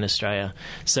see within Australia.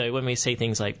 So when we see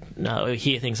things like, or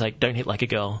hear things like, don't hit like a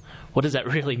girl, what does that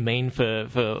really mean for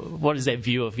what is their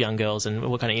view of young girls, and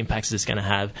what kind of impacts is this going to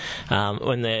have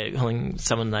when they're calling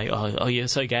someone like, oh, you're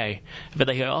so gay, but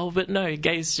they go, oh, but no,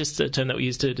 gay is just a term that we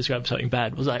use to describe something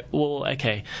bad. It was like, well,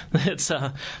 okay, it's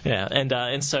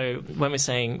and so when we're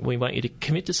saying we want you to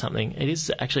commit to something, it is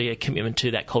actually a commitment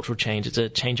to that cultural change. It's a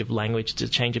change of language, it's a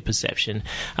change of perception,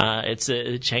 it's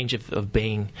a change of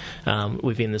being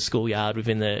within the schoolyard,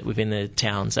 within the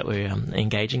towns that we're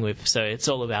engaging with. So it's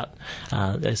all about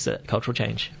this cultural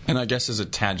change. And I guess as a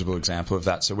tangible example of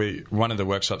that, so one of the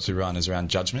workshops we run is around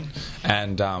judgment,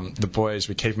 and the boys,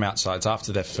 we keep them outside. It's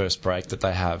after their first break that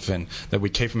they have, and that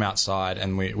we keep them outside,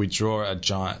 and we draw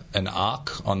an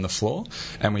arc on the floor,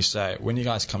 and we say, when you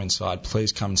guys come inside,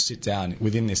 please come and sit down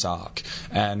within this arc,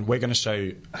 and we're going to show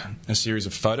you a series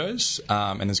of photos,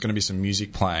 and there's going to be some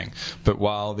music playing, but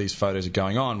while these photos are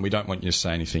going on, we don't want you to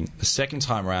say anything. The second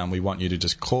time around, we want you to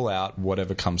just call out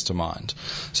whatever comes to mind.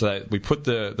 So that we put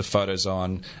the photos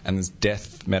on, and there's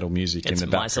death metal music in the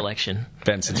background. It's my selection.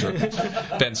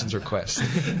 Benson's request.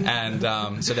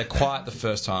 And so they're quiet the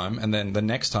first time, and then the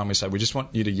next time we say, we just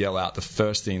want you to yell out the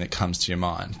first thing that comes to your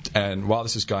mind. And while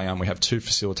this is going on, we have two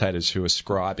facilitators who are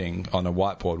scribing on a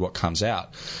whiteboard what comes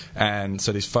out. And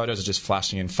so these photos are just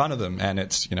flashing in front of them, and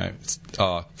it's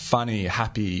funny,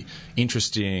 happy,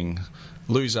 interesting,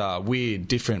 loser, weird,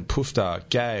 different, poofter,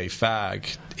 gay,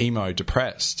 fag, emo,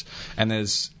 depressed, and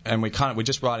we're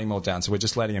just writing them all down, so we're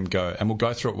just letting them go, and we'll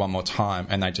go through it one more time,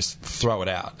 and they just throw it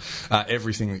out,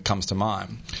 everything that comes to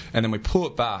mind, and then we pull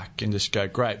it back and just go,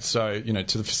 great. So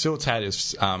to the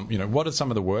facilitators, what are some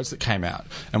of the words that came out,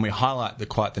 and we highlight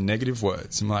the negative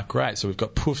words, and we're like, great. So we've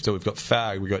got poofter, we've got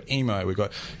fag, we've got emo, we've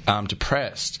got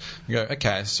depressed. We go,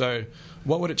 okay, so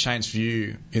what would it change for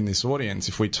you in this audience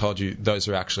if we told you those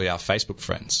are actually our Facebook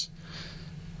friends?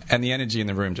 And the energy in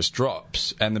the room just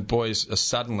drops, and the boys are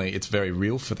suddenly, it's very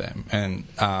real for them. And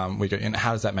we go, and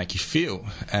how does that make you feel?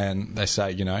 And they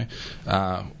say,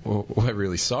 we're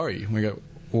really sorry. We go,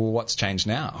 well, what's changed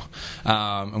now?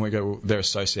 And we go, well, they're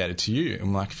associated to you. And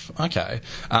I'm like, okay.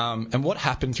 And what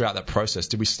happened throughout that process?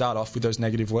 Did we start off with those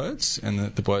negative words? And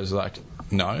the boys are like,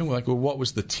 no. And we're like, well, what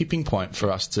was the tipping point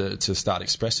for us to start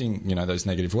expressing, those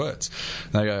negative words?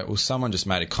 And they go, well, someone just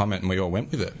made a comment and we all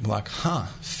went with it. We're like,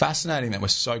 fascinating that we're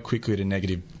so quickly to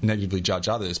negatively judge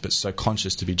others, but so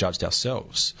conscious to be judged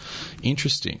ourselves.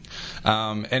 Interesting.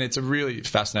 And it's a really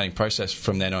fascinating process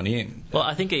from then on in. Well,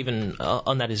 I think even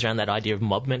on that is around that idea of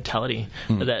mob mentality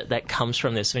that comes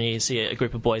from this. When you see a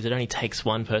group of boys, it only takes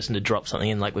one person to drop something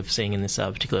in, like we've seen in this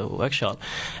particular workshop,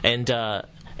 and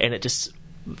it just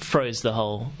throws the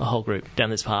whole group down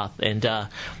this path. And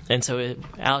so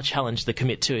our challenge, the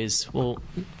commit to, is, well,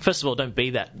 first of all, don't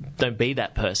be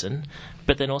that person.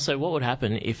 But then also, what would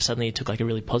happen if suddenly you took like a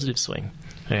really positive swing?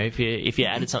 If you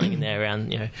added something in there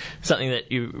around something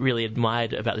that you really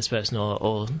admired about this person,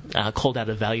 or called out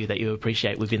a value that you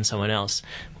appreciate within someone else.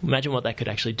 Imagine what that could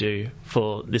actually do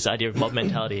for this idea of mob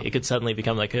mentality. It could suddenly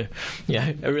become like a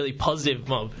really positive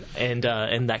mob, and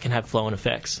that can have flow-on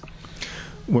effects.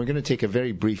 We're going to take a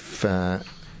very brief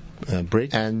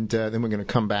break, and then we're going to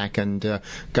come back. And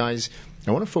guys,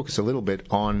 I want to focus a little bit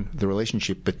on the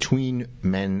relationship between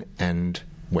men and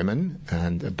women,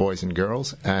 and boys and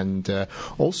girls, and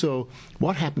also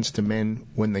what happens to men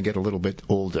when they get a little bit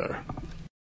older.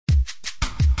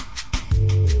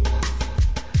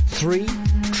 3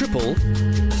 Triple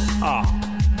R.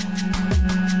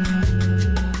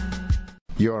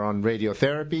 You're on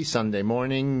Radiotherapy, Sunday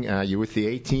morning. You're with the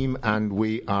A-Team, and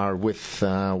we are with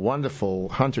wonderful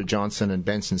Hunter Johnson and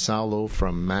Benson Saulo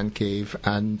from Man Cave.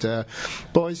 And,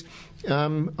 boys, I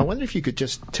wonder if you could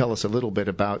just tell us a little bit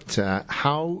about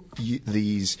how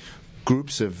these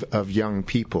groups of young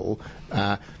people,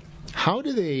 how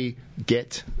do they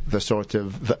get the sort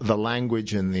of the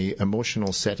language and the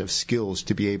emotional set of skills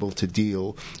to be able to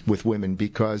deal with women?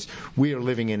 Because we are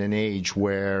living in an age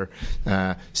where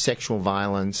sexual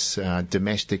violence,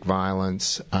 domestic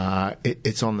violence,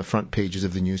 it's on the front pages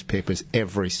of the newspapers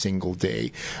every single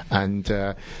day. And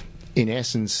in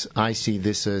essence, I see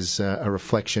this as a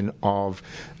reflection of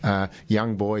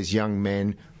young boys, young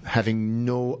men, having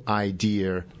no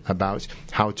idea about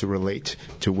how to relate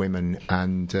to women,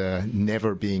 and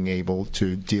never being able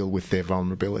to deal with their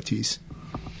vulnerabilities.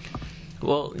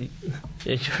 Well,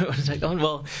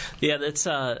 well, yeah, it's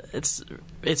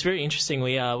very interesting.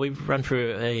 We run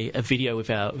through a video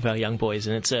with our young boys,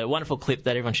 and it's a wonderful clip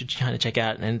that everyone should kind of check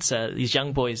out. And it's these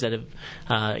young boys that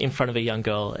are in front of a young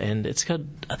girl, and I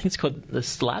think it's called The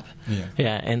Slap.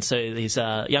 Yeah. And so these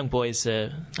young boys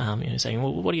are saying,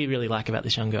 well, what do you really like about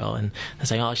this young girl? And they're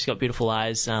saying, oh, she's got beautiful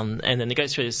eyes. And then it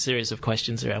goes through a series of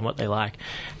questions around what they like,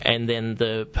 and then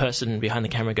the person behind the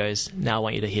camera goes, now I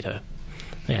want you to hit her.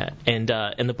 Yeah, and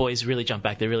the boys really jump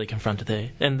back. They're really confronted there.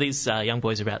 And these young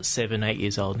boys are about 7, 8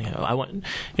 years old. I want,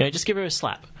 just give her a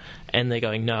slap. And they're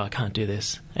going, no, I can't do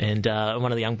this. And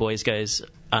one of the young boys goes,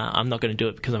 I'm not going to do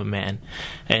it because I'm a man.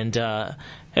 And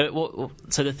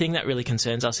so the thing that really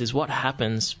concerns us is what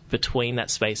happens between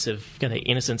that space of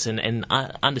innocence and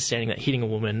understanding that hitting a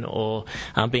woman or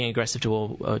being aggressive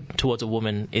towards a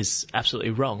woman is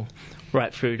absolutely wrong,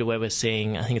 right through to where we're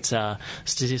seeing, I think it's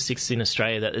statistics in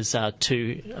Australia that there's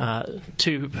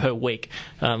two per week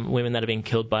women that are being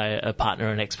killed by a partner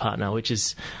or an ex-partner, which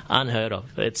is unheard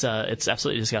of. It's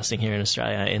absolutely disgusting here in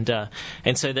Australia,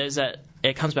 and so there's that.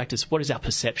 It comes back to what is our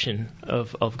perception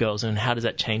of girls, and how does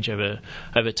that change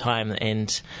over time?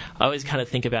 And I always kind of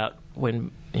think about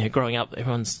when growing up,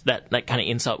 everyone's that kind of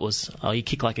insult was, oh, you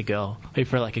kick like a girl, or you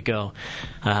throw like a girl.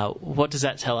 What does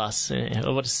that tell us?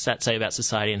 What does that say about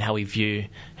society and how we view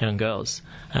young girls?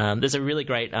 There's a really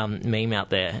great meme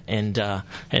out there, and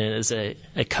there's a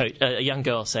young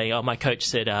girl saying, "Oh, my coach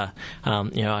said,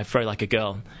 I throw like a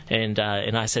girl," and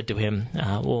I said to him,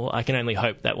 "Well, I can only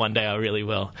hope that one day I really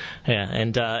will." Yeah,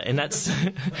 and that's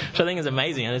which I think is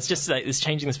amazing, and it's just like it's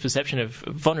changing this perception of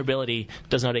vulnerability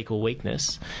does not equal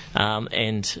weakness,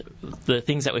 and and the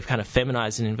things that we've kind of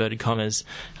feminized in inverted commas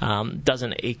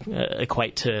doesn't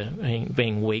equate to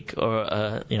being weak or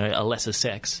a lesser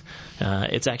sex.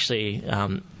 It's actually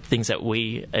things that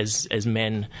we as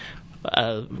men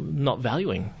are not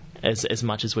valuing as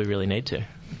much as we really need to.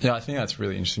 Yeah, I think that's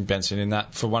really interesting, Benson, in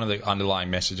that for one of the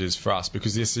underlying messages for us,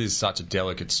 because this is such a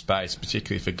delicate space,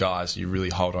 particularly for guys who really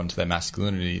hold on to their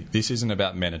masculinity. This isn't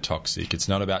about men are toxic. It's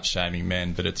not about shaming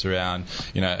men, but it's around,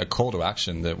 a call to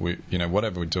action that we,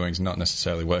 whatever we're doing is not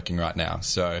necessarily working right now.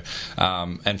 So,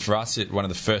 and for us, one of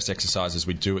the first exercises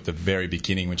we do at the very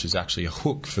beginning, which is actually a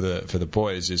hook for the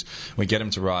boys, is we get them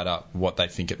to write up what they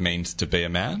think it means to be a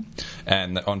man,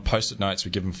 and on post-it notes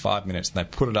we give them 5 minutes and they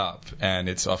put it up, and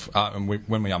it's off. And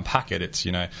when we unpack it, it's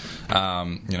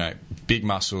big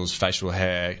muscles, facial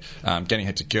hair, getting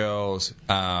head to girls,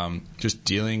 just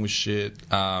dealing with shit,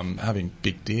 having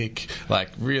big dick, like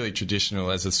really traditional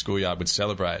as a schoolyard would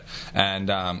celebrate. And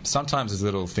sometimes there's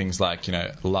little things like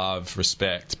love,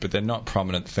 respect, but they're not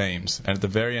prominent themes. And at the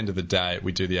very end of the day,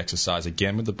 we do the exercise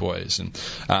again with the boys, and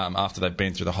after they've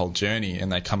been through the whole journey,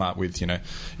 and they come up with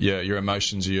your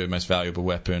emotions are your most valuable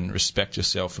weapon, respect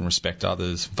yourself and respect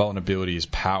others, vulnerability is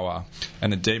power.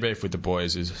 And the debrief with the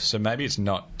boys is, so maybe it's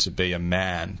not to be a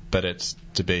man, but it's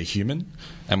to be a human.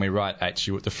 And we write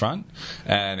HU at the front,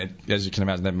 and as you can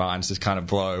imagine, their minds just kind of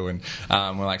blow, and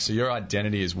we're like, so your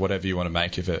identity is whatever you want to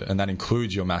make of it, and that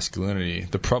includes your masculinity.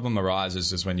 The problem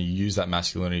arises is when you use that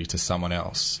masculinity to someone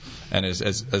else, and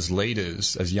as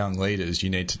leaders, as young leaders, you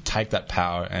need to take that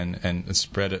power and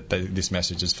spread this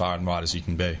message as far and wide as you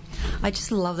can be. I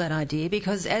just love that idea,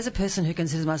 because as a person who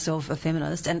considers myself a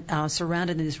feminist and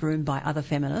surrounded in this room by other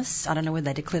feminists, I don't know whether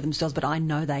they declare themselves, but I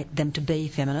know them to be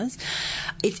feminists,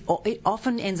 it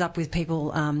often ends up with people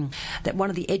that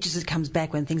one of the edges that comes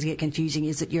back when things get confusing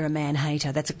is that you're a man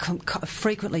hater. That's a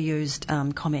frequently used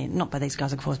comment, not by these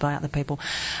guys, of course, by other people.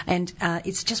 And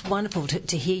it's just wonderful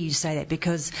to hear you say that,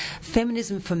 because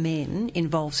feminism for men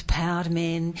involves power to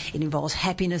men, it involves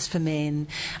happiness for men.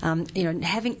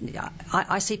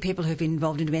 I see people who've been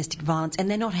involved in domestic violence and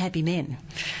they're not happy men.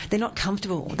 They're not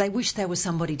comfortable. They wish they were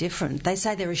somebody different. They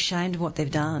say they're ashamed of what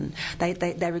they've done.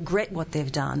 They regret what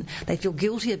they've done. They feel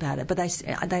guilty about it, but this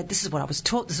is what I was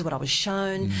taught, this is what I was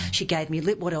shown, she gave me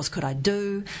lip, what else could I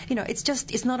do?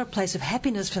 It's not a place of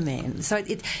happiness for men. So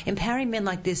empowering men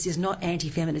like this is not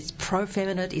anti-feminine, it's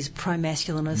pro-feminine, it's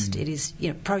pro-masculinist, it is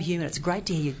pro-human. It's great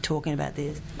to hear you talking about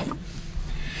this.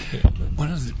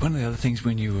 One of the other things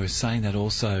when you were saying that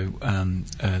also,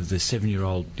 the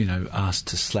 7-year-old, asked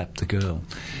to slap the girl.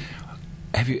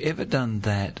 Have you ever done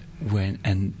that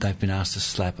and they've been asked to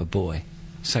slap a boy?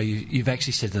 So you've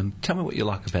actually said to them, tell me what you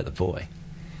like about the boy.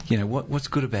 What's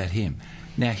good about him?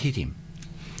 Now hit him.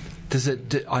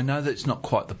 I know that it's not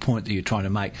quite the point that you're trying to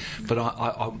make, but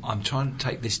I'm trying to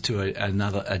take this to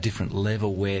a different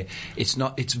level where it's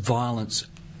violence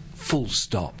full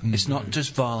stop. Mm-hmm. It's not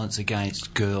just violence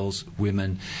against girls,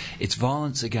 women. It's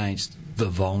violence against the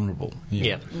vulnerable.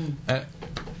 Yeah.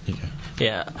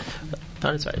 Yeah.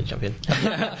 I'm sorry to jump in.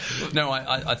 No,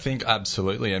 I think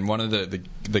absolutely. And one of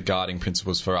the guiding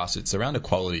principles for us, it's around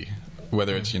equality.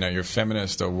 Whether it's you're a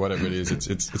feminist or whatever it is,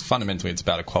 it's fundamentally it's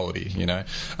about equality,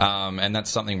 and that's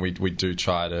something we do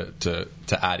try to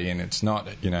add in. It's not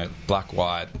black,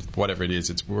 white, whatever it is.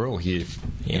 We're all here,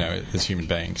 as human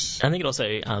beings. I think it also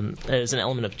there's an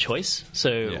element of choice.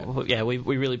 So we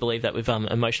really believe that with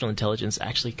emotional intelligence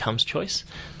actually comes choice.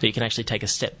 So you can actually take a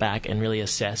step back and really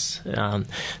assess.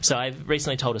 So I've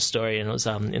recently told a story, and it was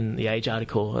in the Age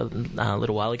article a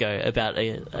little while ago about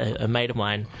a mate of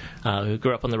mine who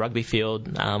grew up on the rugby field.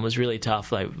 Was really tough.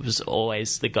 Was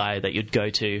always the guy that you'd go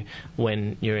to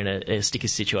when you're in a sticky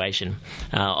situation.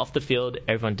 Off the field,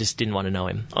 everyone just didn't want to know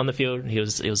him. On the field, he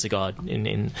was the god.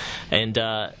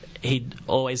 And he'd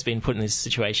always been put in this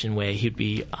situation where he'd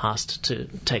be asked to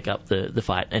take up the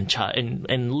fight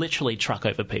and literally truck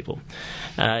over people.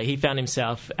 He found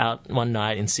himself out one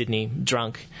night in Sydney,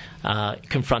 drunk,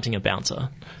 confronting a bouncer,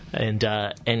 and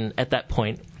at that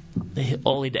point,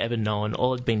 all he'd ever known,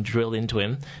 all had been drilled into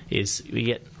him is you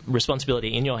get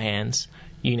responsibility in your hands,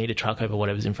 you need to truck over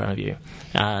whatever's in front of you.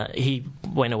 He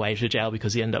went away to jail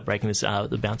because he ended up breaking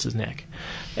the bouncer's neck.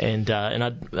 And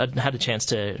I'd had a chance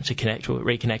to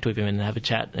reconnect with him and have a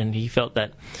chat, and he felt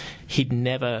that he'd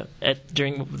never,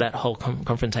 during that whole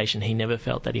confrontation, he never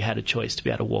felt that he had a choice to be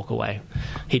able to walk away.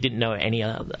 He didn't know any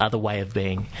other way of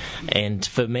being. And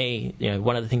for me,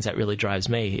 one of the things that really drives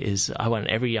me is I want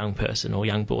every young person or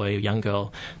young boy or young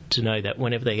girl to know that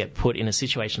whenever they get put in a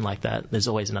situation like that, there's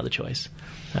always another choice.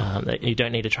 That you don't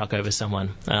don't need to truck over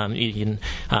someone. You can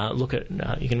look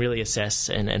at, you can really assess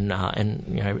and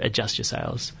adjust your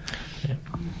sails. Yeah.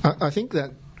 I think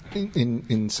that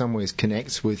in some ways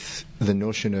connects with the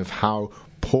notion of how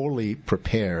poorly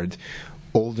prepared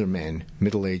older men,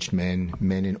 middle-aged men,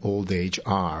 men in old age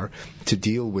are to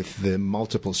deal with the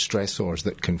multiple stressors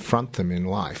that confront them in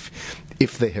life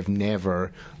if they have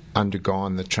never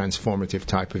undergone the transformative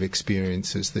type of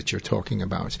experiences that you're talking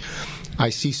about. I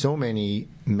see so many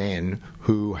men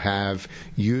who have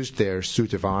used their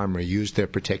suit of armour, used their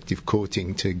protective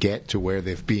coating to get to where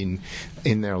they've been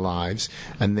in their lives,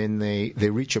 and then they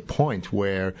reach a point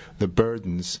where the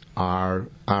burdens are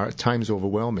at times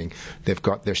overwhelming. They've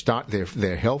got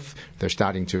their health, they're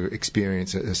starting to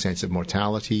experience a sense of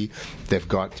mortality. They've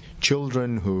got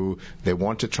children who they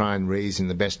want to try and raise in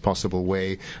the best possible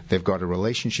way. They've got a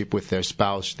relationship with their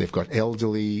spouse. They've got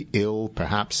elderly, ill,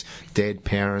 perhaps dead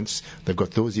parents. They've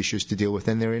got those issues to deal with.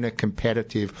 And they're in a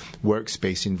competitive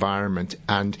workspace environment,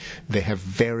 and they have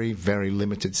very, very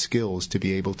limited skills to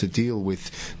be able to deal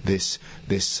with this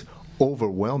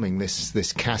overwhelming,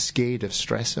 this cascade of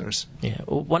stressors. Yeah,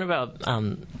 well, one of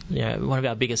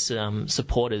our biggest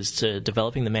supporters to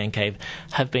developing the man cave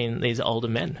have been these older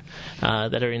men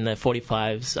that are in their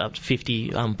 45s up to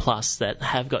 50 plus that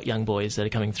have got young boys that are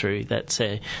coming through that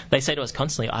they say to us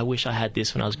constantly, "I wish I had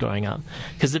this when I was growing up."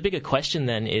 Because the bigger question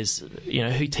then is,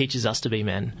 who teaches us to be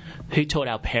men? Who taught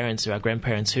our parents or our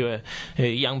grandparents, who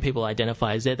young people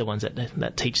identify as they're the ones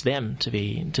that teach them to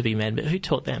be men? But who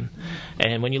taught them?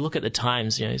 And when you look at the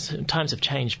times, times have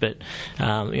changed, but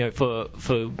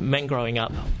for men growing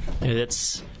up,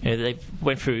 they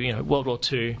went through word War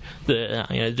II,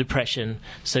 the Depression,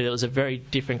 so there was a very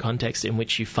different context in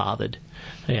which you fathered.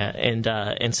 Yeah,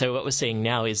 and so what we're seeing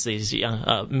now is these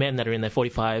young men that are in their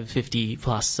 45, 50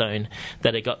 plus zone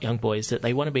that have got young boys that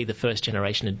they want to be the first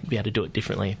generation to be able to do it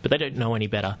differently, but they don't know any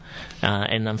better,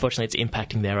 and unfortunately it's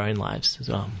impacting their own lives as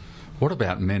well. What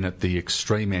about men at the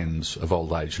extreme ends of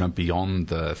old age, beyond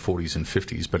the 40s and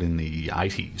 50s, but in the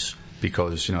 80s?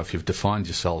 Because, if you've defined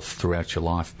yourself throughout your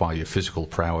life by your physical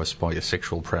prowess, by your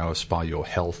sexual prowess, by your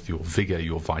health, your vigour,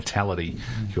 your vitality,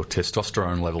 your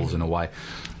testosterone levels in a way,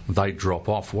 they drop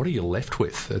off. What are you left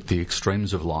with at the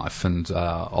extremes of life? And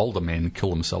older men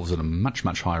kill themselves at a much,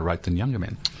 much higher rate than younger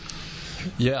men.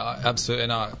 Yeah, absolutely.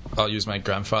 And I'll use my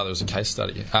grandfather as a case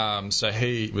study. So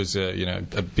he was a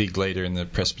big leader in the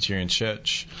Presbyterian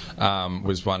Church,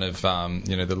 was one of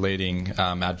the leading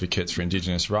advocates for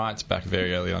Indigenous rights back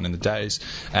very early on in the days.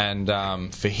 And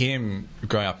for him,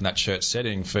 growing up in that church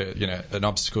setting, for an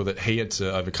obstacle that he had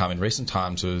to overcome in recent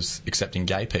times was accepting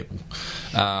gay people,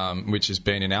 which has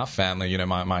been in our family.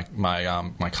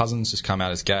 My cousins just come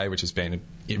out as gay, which has been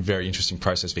a very interesting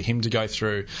process for him to go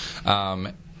through.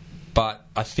 But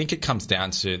I think it comes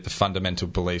down to the fundamental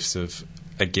beliefs of,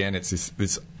 again, it's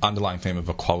this underlying theme of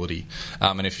equality.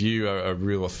 And if you are a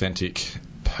real authentic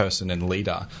person and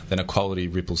leader, then equality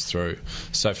ripples through.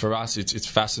 So for us, it's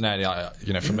fascinating.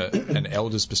 From an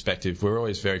elder's perspective, we're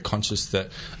always very conscious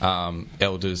that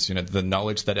elders, the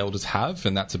knowledge that elders have,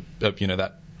 and that's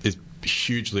that is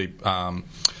hugely.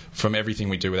 From everything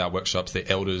we do with our workshops, the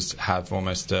elders have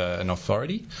almost an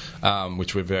authority,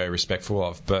 which we're very respectful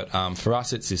of. But for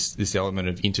us, it's this element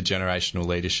of intergenerational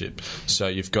leadership. So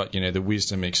you've got the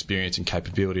wisdom, experience, and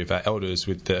capability of our elders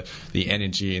with the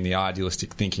energy and the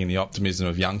idealistic thinking and the optimism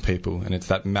of young people, and it's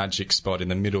that magic spot in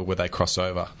the middle where they cross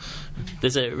over.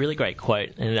 There's a really great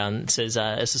quote, and it says,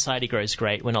 "A society grows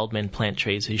great when old men plant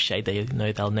trees whose shade they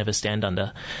know they'll never stand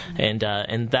under," and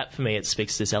that for me it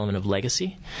speaks to this element of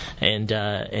legacy, and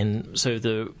so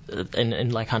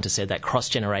and like Hunter said, that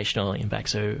cross-generational impact.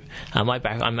 So I'm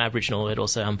Aboriginal, but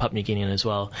also I'm Papua New Guinean as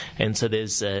well, and so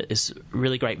there's this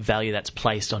really great value that's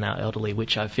placed on our elderly,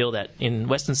 which I feel that in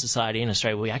Western society in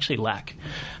Australia we actually lack.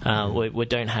 We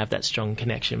don't have that strong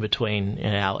connection between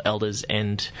our elders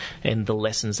and the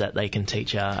lessons that they can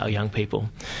teach our young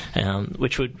people,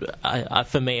 which would,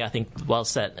 for me, I think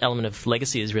whilst that element of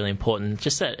legacy is really important,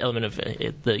 just that element of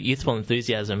the youthful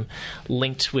enthusiasm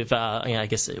linked with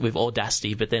with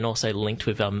audacity, but then also linked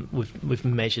with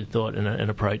measured thought and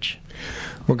approach.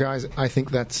 Well, guys, I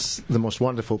think that's the most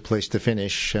wonderful place to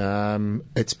finish.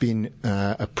 It's been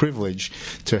a privilege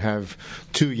to have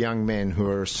two young men who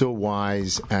are so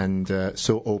wise and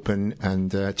so open,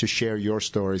 and to share your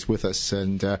stories with us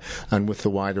and with the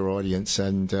wider audience.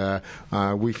 And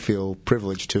we feel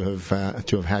privileged to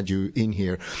have had you in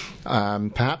here.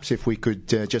 Perhaps if we could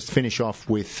just finish off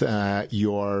with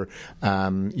your,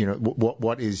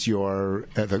 what is your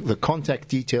the contact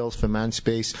details for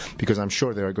Manspace? Because I'm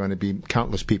sure there are going to be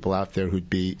countless people out there who'd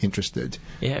be interested.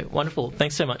 Yeah, wonderful.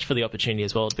 Thanks so much for the opportunity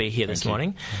as well to be here this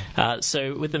morning.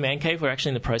 So with the Man Cave, we're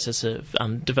actually in the process of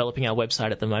developing our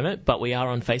website at the moment, but we are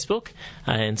on Facebook,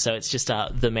 and so it's just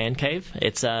the Man Cave.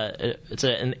 It's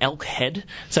an elk head,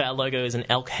 so our logo is an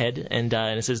elk head, and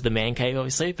it says the Man Cave,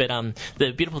 obviously. But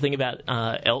the beautiful thing about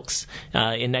elks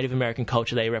in Native American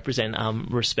culture, they represent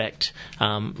respect,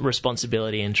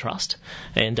 responsibility, and trust,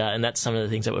 and that's some of the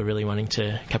things that we're really wanting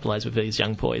to capitalise with these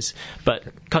young boys.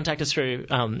 But contact us through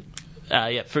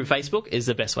through Facebook is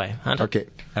the best way. Hunter? Okay.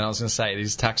 And I was going to say, it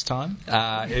is tax time.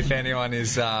 If anyone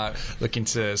is looking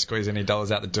to squeeze any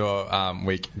dollars out the door,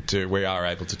 we are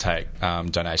able to take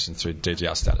donations through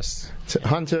DGR status. So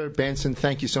Hunter, Benson,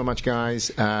 thank you so much,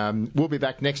 guys. We'll be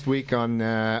back next week on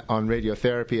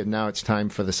Radiotherapy, and now it's time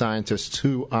for the scientists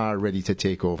who are ready to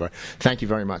take over. Thank you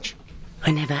very much.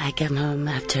 Whenever I come home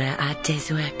after a hard day's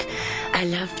work, I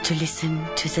love to listen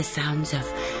to the sounds of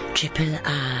Triple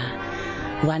R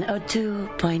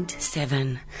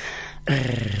 102.7.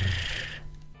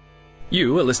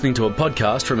 You are listening to a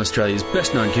podcast from Australia's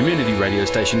best-known community radio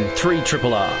station,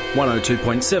 3RRR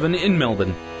 102.7 in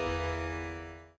Melbourne.